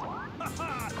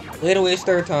 Way to waste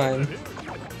our time.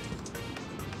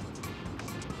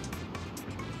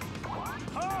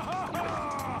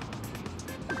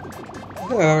 I don't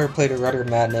think I've ever played a Rudder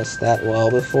Madness that well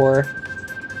before.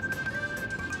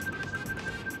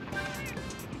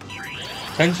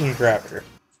 Attention grabber.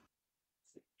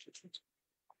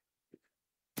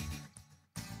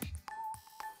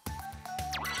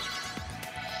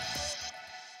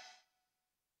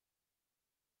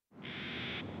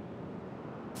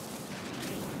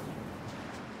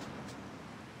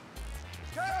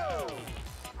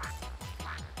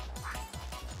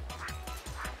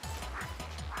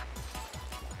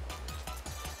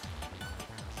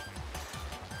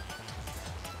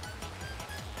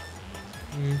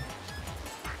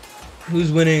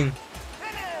 Who's winning?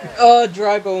 Oh,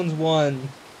 Dry Bones won.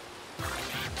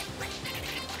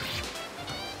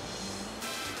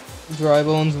 Dry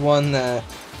Bones won that.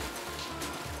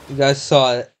 You guys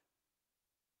saw it.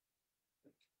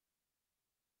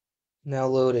 Now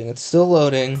loading. It's still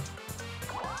loading.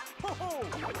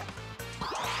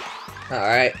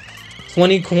 Alright.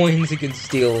 20 coins he can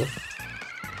steal.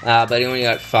 But he only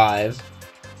got 5.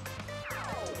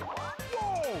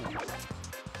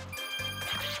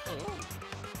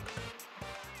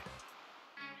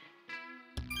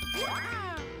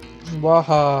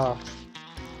 Waha.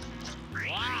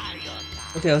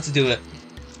 Okay, let's do it.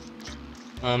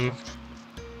 Wow,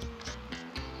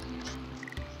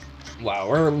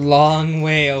 we're a long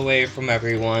way away from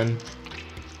everyone.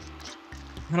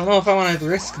 I don't know if I want to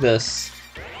risk this.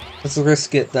 Let's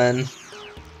risk it then.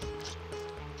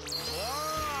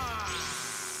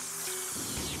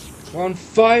 We're on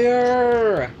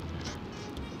fire!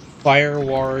 Fire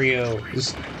Wario.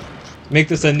 Just make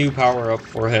this a new power-up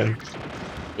for him.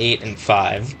 8 and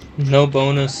 5. No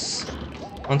bonus.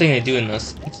 I don't think I do in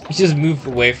this. He just moved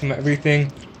away from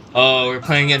everything. Oh, we're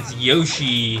playing against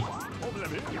Yoshi.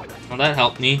 Well, that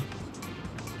helped me.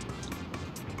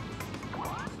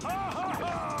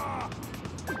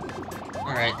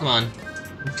 Alright, come on.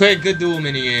 Play a good duel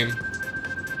minigame.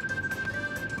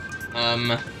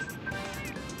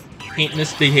 Ain't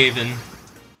misbehaving.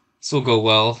 This will go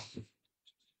well.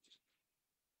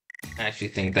 I actually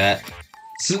think that.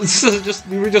 So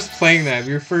we were just playing that.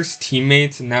 We were first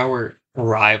teammates, and now we're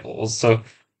rivals. So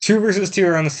 2 versus 2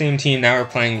 are on the same team. Now we're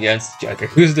playing against each other.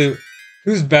 Who's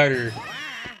better?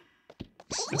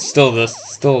 It's still this.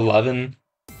 Still 11.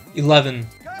 11.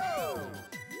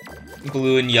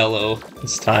 Blue and yellow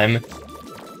this time.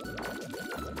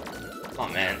 Oh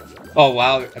man. Oh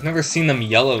wow. I've never seen them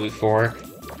yellow before.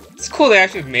 It's cool they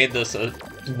actually made this a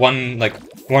 1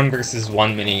 versus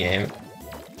 1 minigame.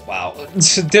 Wow.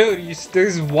 Dude,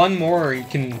 there's one more you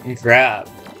can grab.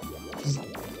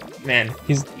 Man,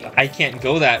 I can't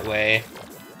go that way.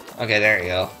 Okay, there you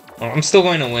go. Well, I'm still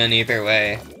going to win either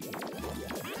way.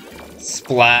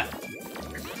 Splat.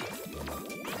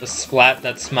 The splat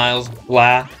that smiles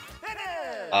blah.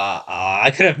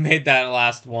 I could have made that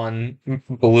last one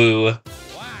blue.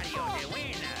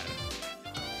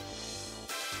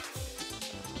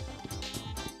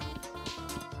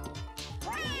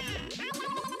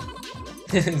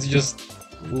 It's just...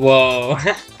 Whoa.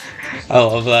 I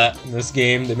love that in this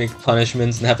game. They make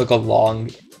punishments and have like a long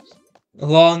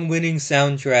winning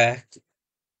soundtrack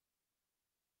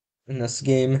in this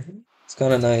game. It's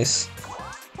kind of nice.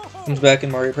 Comes back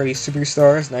in Mario Party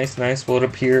Superstars. Nice. Will it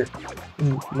appear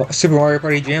in Super Mario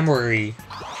Party Jamboree?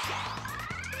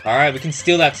 Alright, we can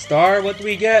steal that star. What do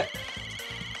we get?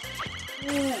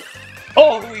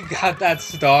 Oh, we got that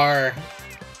star.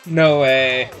 No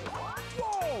way.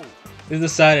 They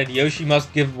decided Yoshi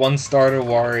must give 1 star to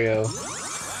Wario.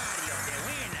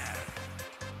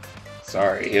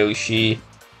 Sorry, Yoshi.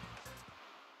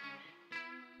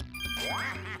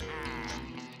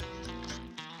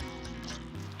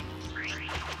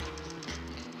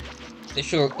 They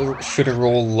should have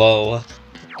rolled low.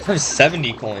 There's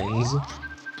 70 coins.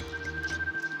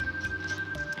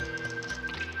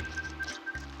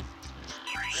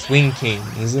 Swing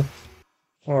Kings.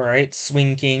 Alright,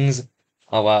 Swing Kings.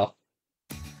 Oh wow.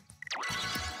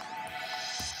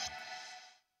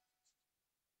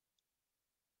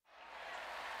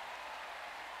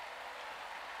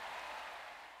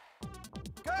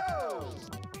 Go!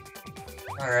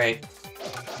 Alright.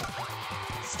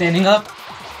 Standing up.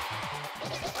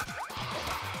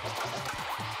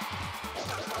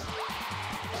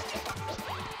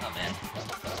 Oh man.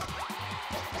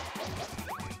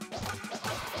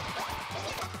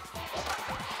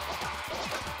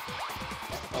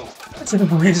 Oh, that's a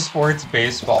Wii Sports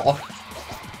Baseball.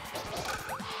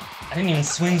 I didn't even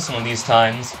swing some of these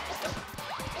times.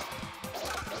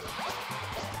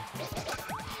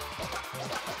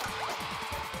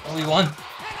 Oh, we won!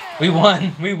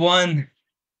 We won!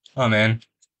 Oh man.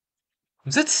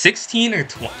 Was it 16 or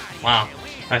 20? Wow.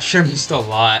 I sure missed a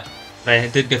lot. But I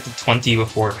did get to 20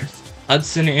 before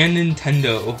Hudson and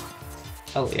Nintendo.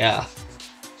 Hell yeah.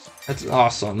 That's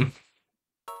awesome.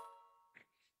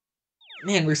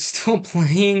 Man, we're still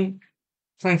playing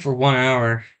for 1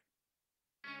 hour.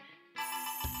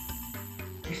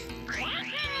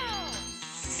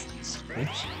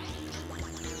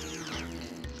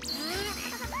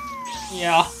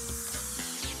 Yeah.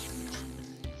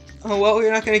 Oh well,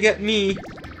 you're not gonna get me.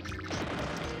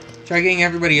 Try getting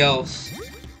everybody else.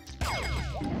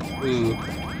 Ooh.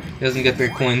 Doesn't get their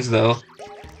coins though.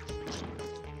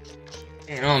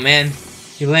 And oh man,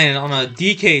 he landed on a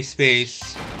DK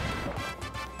space.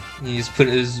 He just put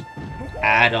his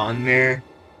ad on there.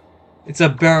 It's a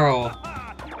barrel.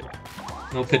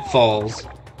 No pitfalls.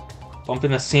 Bump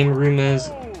in the same room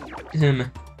as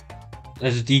him.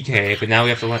 As DK, but now we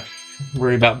have to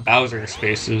worry about Bowser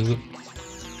spaces.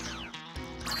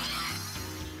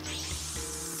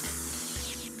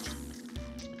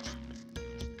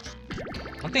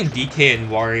 I don't think DK and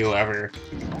Wario ever...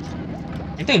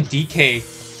 I don't think DK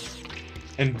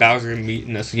and Bowser meet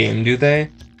in this game, do they?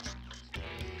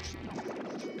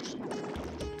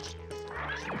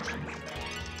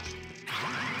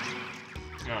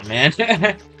 Oh man.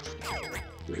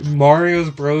 Mario's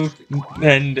broke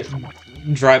and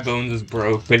Dry Bones is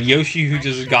broke, but Yoshi, who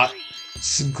just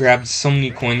grabbed so many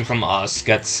coins from us,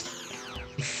 gets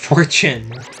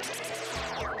fortune.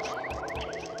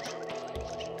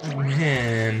 Oh,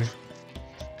 man.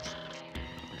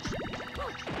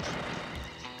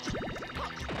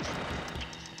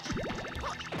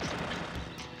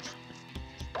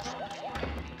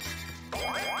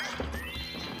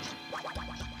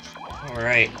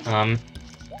 Alright,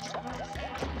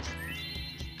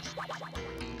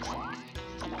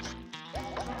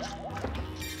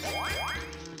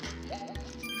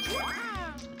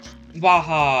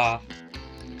 Baha!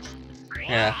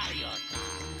 Yeah.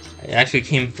 It actually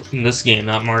came from this game,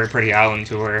 not Mario Party Island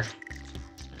Tour.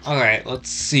 Alright, let's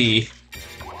see.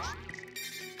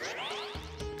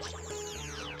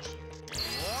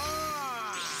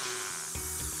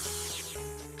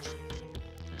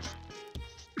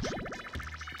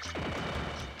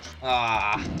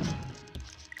 Ah.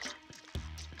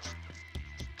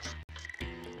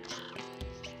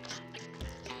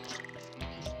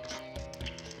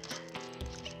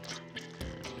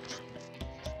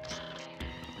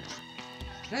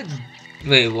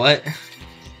 Wait, what?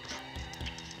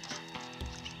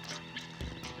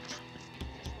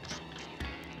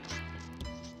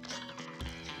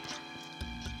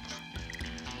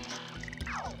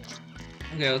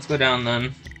 Okay, let's go down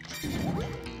then.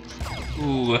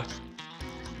 Ooh.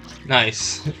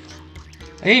 Nice.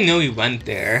 I didn't know he went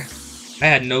there. I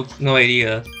had no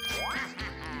idea.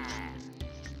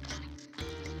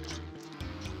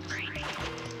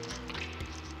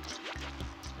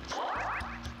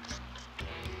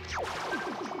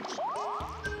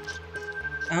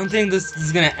 I don't think this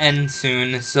is gonna end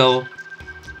soon, so...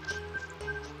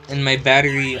 And my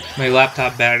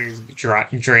laptop battery is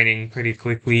draining pretty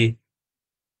quickly.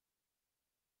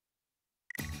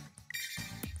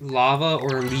 Lava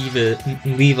or leave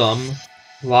 'em.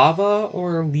 Lava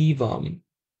or leave 'em.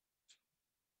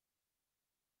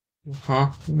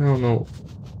 Huh? I don't know.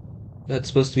 That's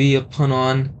supposed to be a pun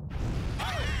on.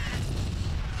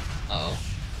 Oh.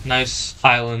 Nice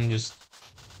island just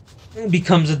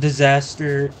becomes a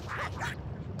disaster.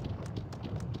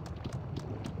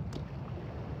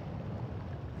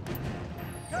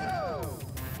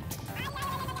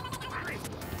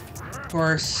 Of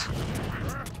course.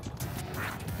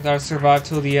 I gotta survive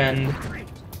till the end.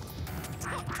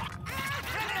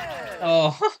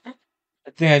 Oh. I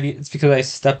think it's because I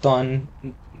stepped on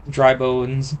dry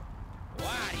bones.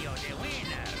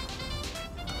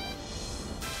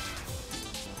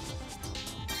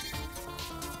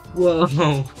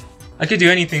 Whoa. I could do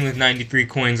anything with 93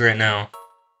 coins right now.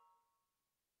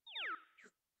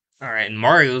 Alright, and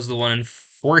Mario's the one in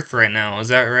 4th right now, is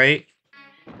that right?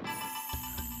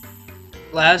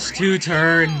 Last 2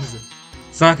 turns!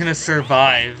 It's not gonna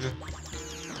survive.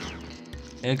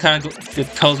 And it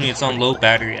tells me it's on low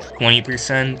battery at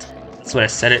 20%. That's what I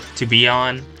set it to be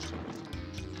on.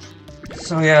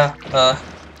 So yeah,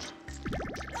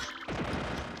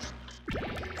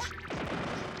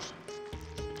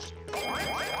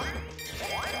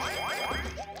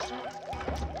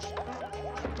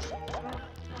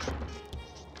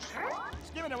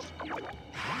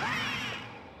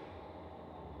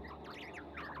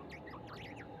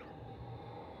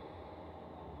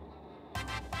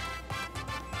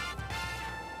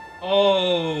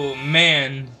 oh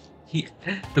man,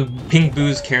 the pink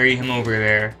boos carry him over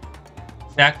there.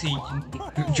 Back to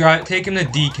take him to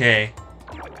DK.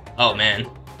 Oh man,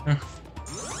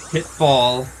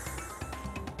 pitfall.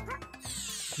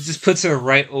 It just puts her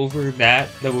right over that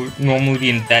would normally be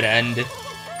in dead end.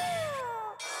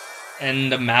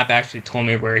 And the map actually told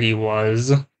me where he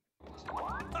was.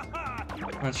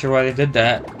 Not sure why they did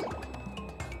that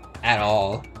at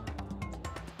all.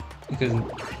 Because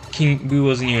King Boo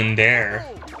wasn't even there.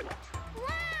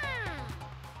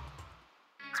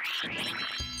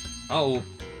 Oh.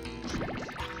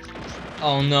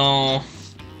 Oh no.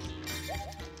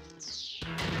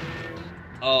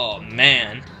 Oh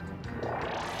man.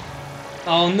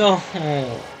 Oh no.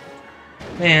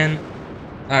 Man.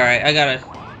 Alright, I gotta...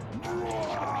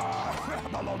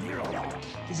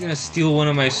 He's gonna steal one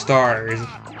of my stars.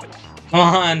 Come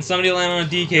on, somebody land on a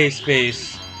DK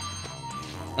space.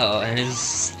 Oh, and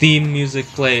his theme music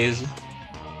plays.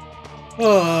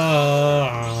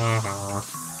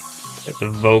 The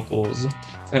vocals.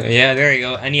 Yeah, there you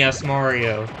go. NES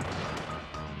Mario.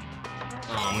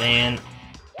 Oh man.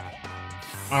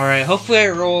 Alright, hopefully I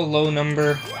roll a low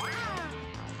number.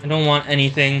 I don't want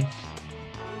anything.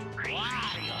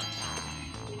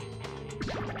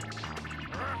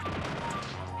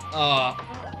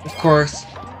 Of course.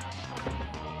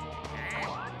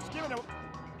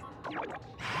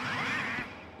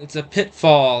 It's a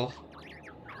pitfall.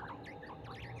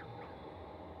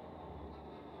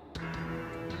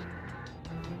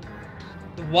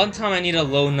 The one time I need a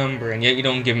low number, and yet you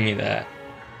don't give me that.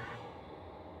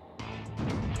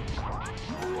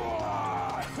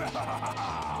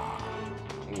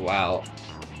 Wow.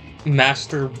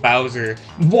 Master Bowser.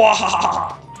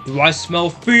 Wah! Do I smell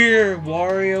fear,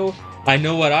 Wario? I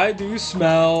know what I do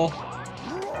smell.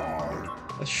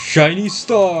 A shiny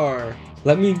star.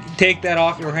 Let me take that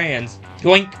off your hands.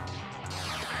 Yoink.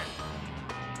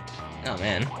 Oh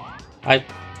man.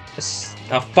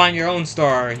 I'll find your own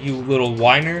star, you little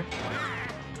whiner.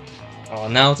 Oh,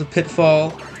 now it's a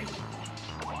pitfall.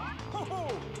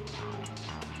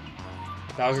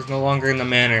 Bowser's no longer in the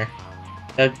manor.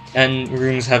 Dead end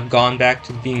rooms have gone back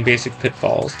to being basic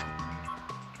pitfalls.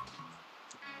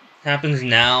 Happens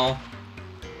now.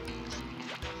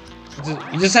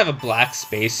 You just have a black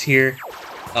space here.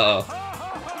 Uh-oh.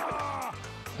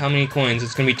 How many coins?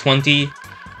 It's gonna be 20.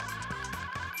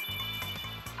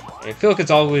 I feel like it's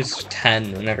always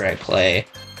 10 whenever I play.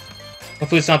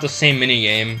 Hopefully it's not the same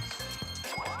minigame.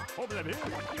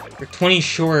 You're 20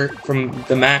 short from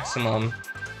the maximum.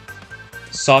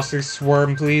 Saucer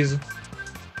swarm, please.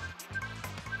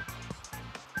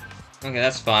 Okay,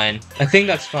 that's fine. I think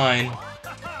that's fine.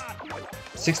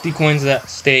 60 coins at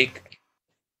stake.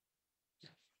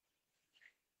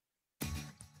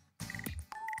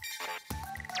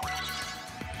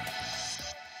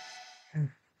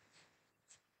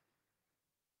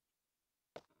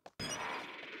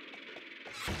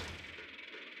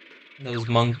 Those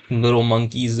little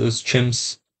monkeys, those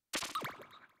chimps.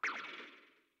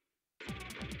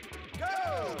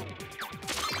 Go!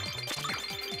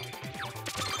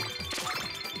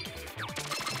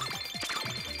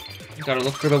 Gotta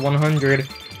look for the 100.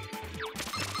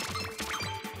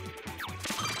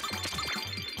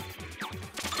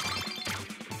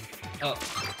 Oh.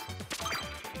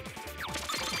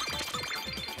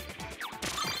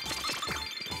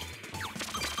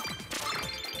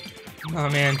 Oh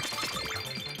man.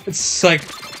 It's like, I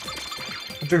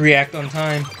have to react on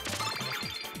time.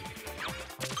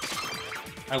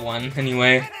 I won,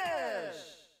 anyway. Finish!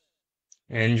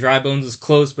 And Dry Bones is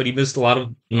close, but he missed a lot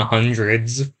of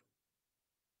hundreds.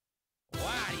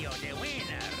 Wario the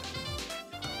winner!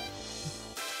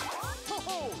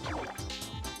 Ho-ho!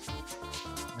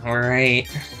 Alright.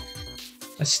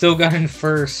 I still got in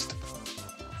first.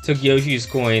 Took Yoshi's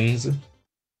coins.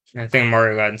 I think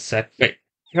Mario got in second. Wait,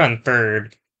 he got in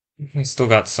third. I still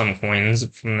got some coins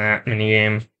from that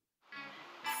minigame.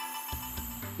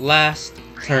 Last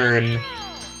turn.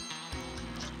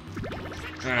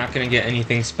 We're not gonna get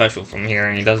anything special from here,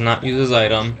 and he does not use his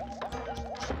item.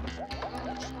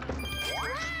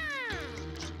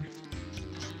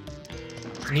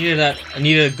 I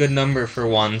needed a good number for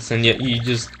once, and yet you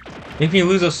just make me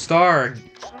lose a star.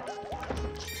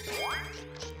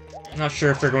 I'm not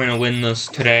sure if they're going to win this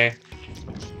today.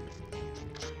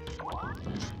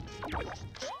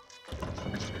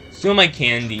 Steal my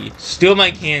candy. Steal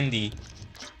my candy.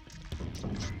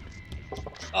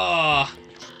 Ah.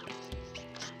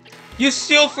 You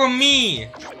steal from me!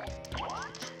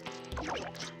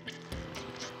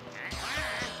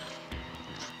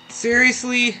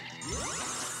 Seriously?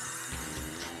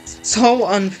 So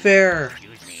unfair.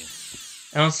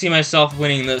 I don't see myself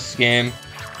winning this game,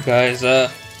 guys.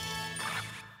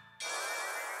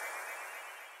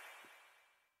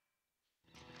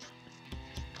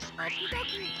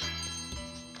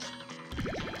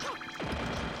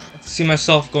 See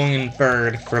myself going in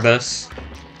third for this.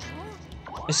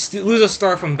 I lose a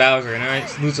star from Bowser, and I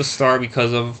lose a star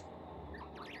because of...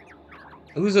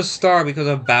 I lose a star because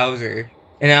of Bowser.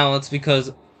 And now it's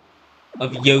because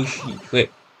of Yoshi.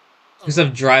 Wait. Because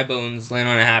of Dry Bones land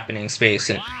on a happening space,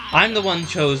 and I'm the one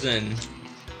chosen.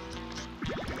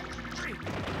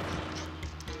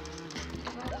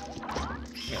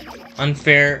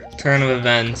 Unfair turn of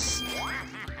events.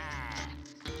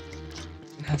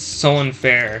 That's so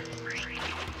unfair.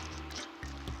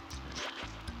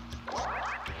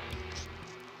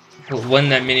 I'll win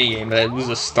that minigame, but I lose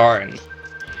a star, and it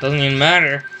doesn't even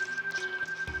matter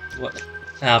what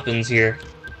happens here.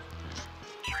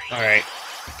 Alright.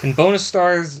 Can bonus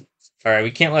stars... Alright,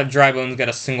 we can't let Dry Bones get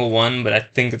a single one, but I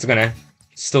think it's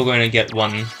still gonna get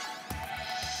one.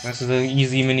 This is an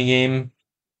easy minigame.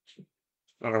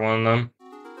 Another one of them.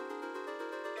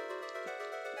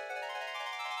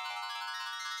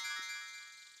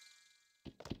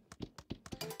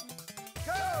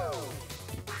 Go!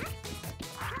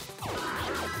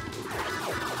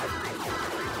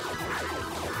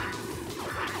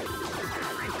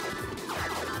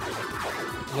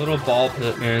 Little ball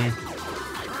pit, man.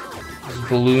 There's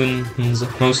balloons,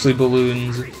 mostly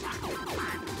balloons.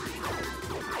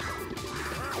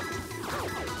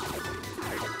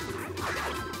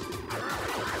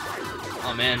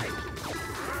 Oh man.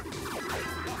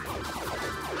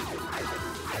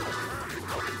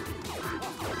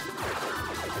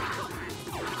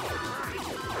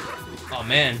 Oh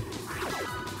man.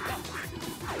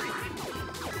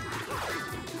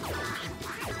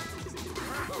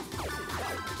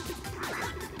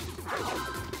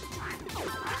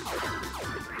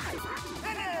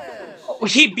 Oh,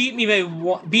 he beat me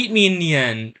beat me in the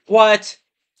end. What?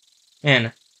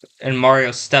 And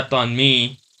Mario stepped on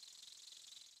me.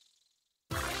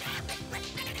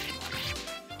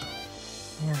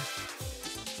 Yeah.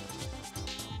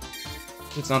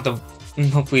 It's not the...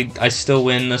 Hopefully I still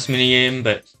win this minigame,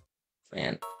 but...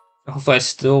 Man. Hopefully I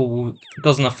still... It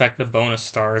doesn't affect the bonus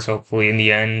stars, hopefully, in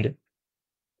the end.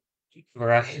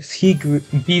 Or he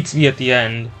beats me at the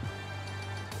end.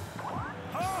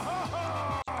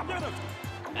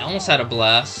 I almost had a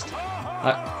blast.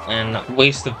 And a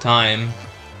waste of time.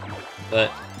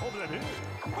 But...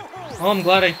 Oh, I'm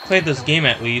glad I played this game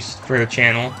at least, for the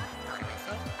channel.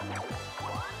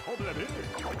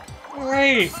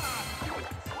 Alright!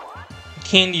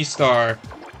 Candy star.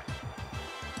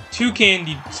 2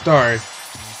 candy stars.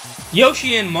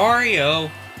 Yoshi and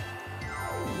Mario!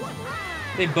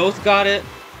 They both got it.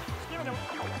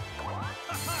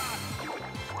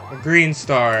 A green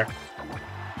star.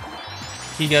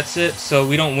 He gets it, so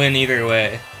we don't win either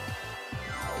way.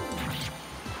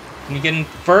 Can you get in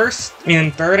first? I mean,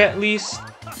 in third at least?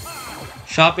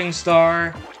 Shopping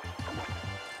Star.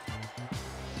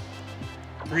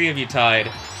 3 of you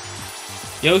tied.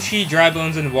 Yoshi, Dry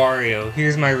Bones, and Wario.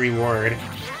 Here's my reward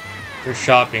for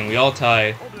shopping. We all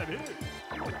tied.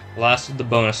 Last of the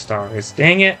bonus stars.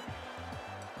 Dang it.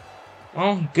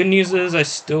 Well, good news is I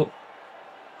still...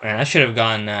 Man, I should have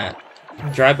gotten that.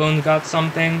 Dry Bones got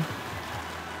something.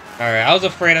 Alright, I was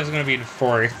afraid I was going to be in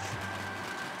 4th.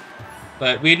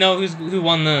 But we know who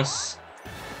won this.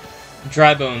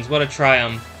 Dry Bones, what a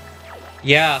triumph.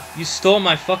 Yeah, you stole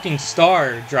my fucking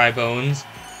star, Dry Bones.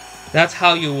 That's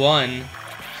how you won.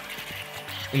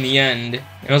 In the end.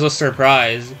 It was a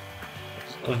surprise.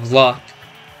 Of luck.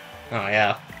 Oh,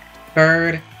 yeah.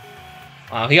 Third.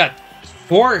 Wow, he got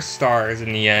 4 stars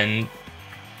in the end.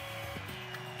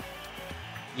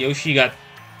 Yoshi got...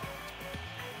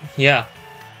 Yeah.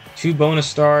 2 bonus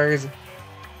stars.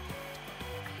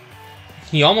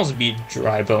 He almost beat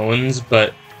Dry Bones,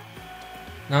 but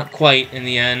not quite in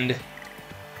the end.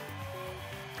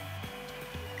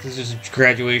 This is just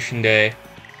graduation day.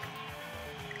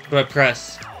 What do I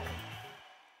press?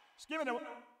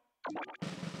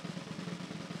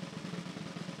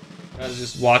 I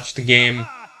just watch the game.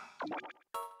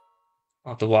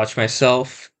 I'll have to watch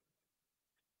myself.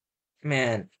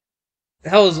 Man,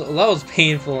 that was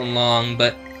painful and long,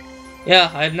 but yeah,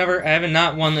 I haven't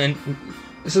not won, and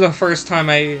this is the first time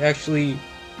I actually...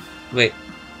 Wait.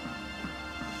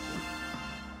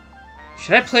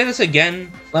 Should I play this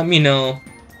again? Let me know.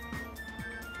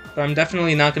 But I'm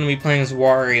definitely not going to be playing as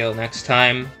Wario next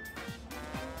time.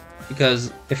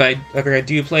 Because if either I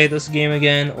do play this game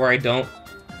again, or I don't.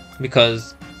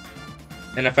 Because...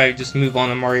 And if I just move on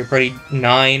to Mario Party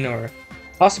 9, or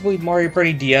possibly Mario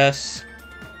Party DS,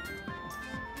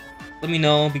 let me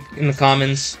know in the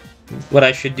comments what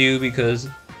I should do, because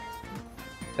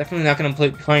definitely not going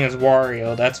to be playing as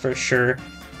Wario, that's for sure.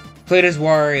 Played as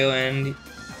Wario and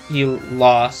he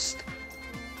lost.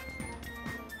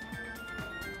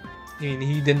 I mean,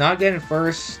 he did not get in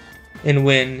first and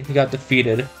win, he got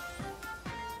defeated.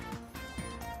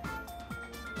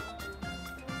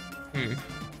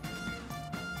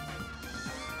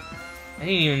 I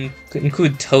didn't even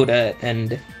include Toadette,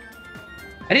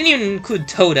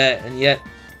 and yet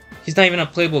he's not even a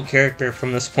playable character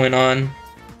from this point on.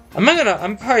 I'm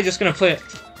probably just gonna play it.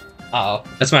 Uh oh,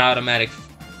 that's my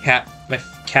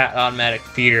cat automatic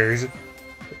feeders.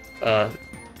 I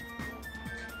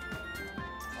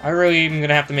really am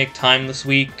gonna have to make time this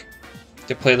week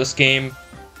to play this game.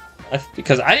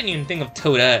 Because I didn't even think of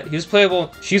Toadette.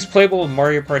 She's playable in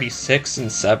Mario Party 6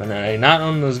 and 7, and I did not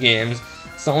own those games.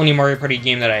 It's the only Mario Party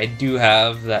game that I do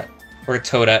have where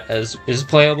Toadette is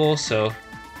playable, so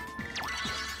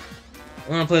I'm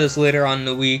gonna play this later on in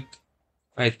the week.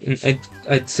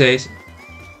 I'd say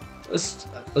let's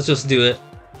just do it.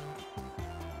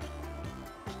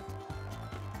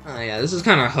 Oh yeah, this is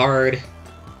kind of hard.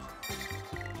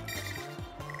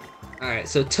 All right,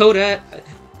 so Toadette,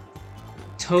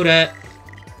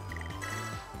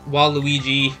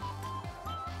 Waluigi.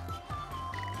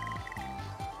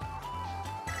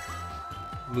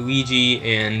 Luigi,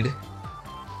 and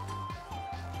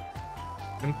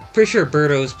I'm pretty sure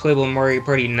Birdo is playable in Mario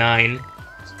Party 9.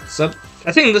 So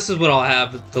I think this is what I'll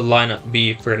have the lineup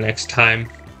be for next time.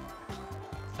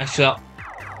 Actually,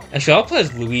 I'll play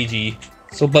as Luigi.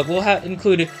 So, but we'll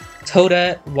include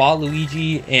Toadette,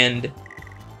 Waluigi, and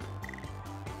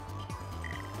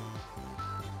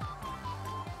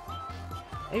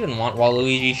I even want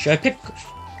Waluigi. Should I pick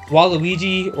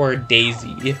Waluigi or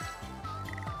Daisy?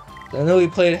 I know we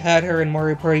had her in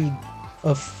Mario Party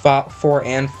of 4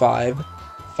 and 5.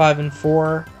 5 and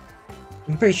 4.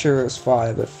 I'm pretty sure it was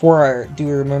 5, but 4 I do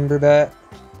remember that.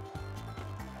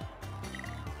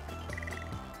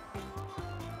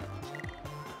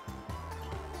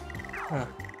 Huh.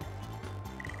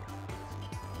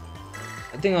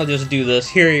 I think I'll just do this.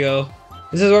 Here you go.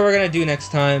 This is what we're gonna do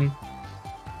next time.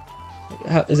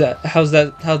 How's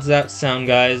that sound,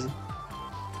 guys?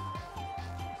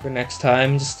 For next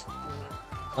time, just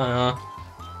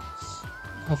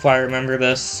hopefully I remember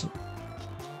this.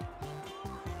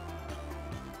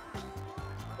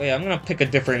 But yeah, I'm gonna pick a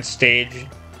different stage.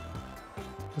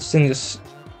 This thing just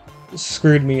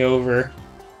screwed me over.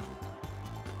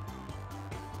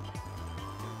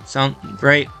 Sound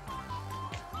right?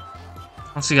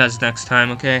 I'll see you guys next time,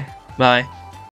 okay? Bye.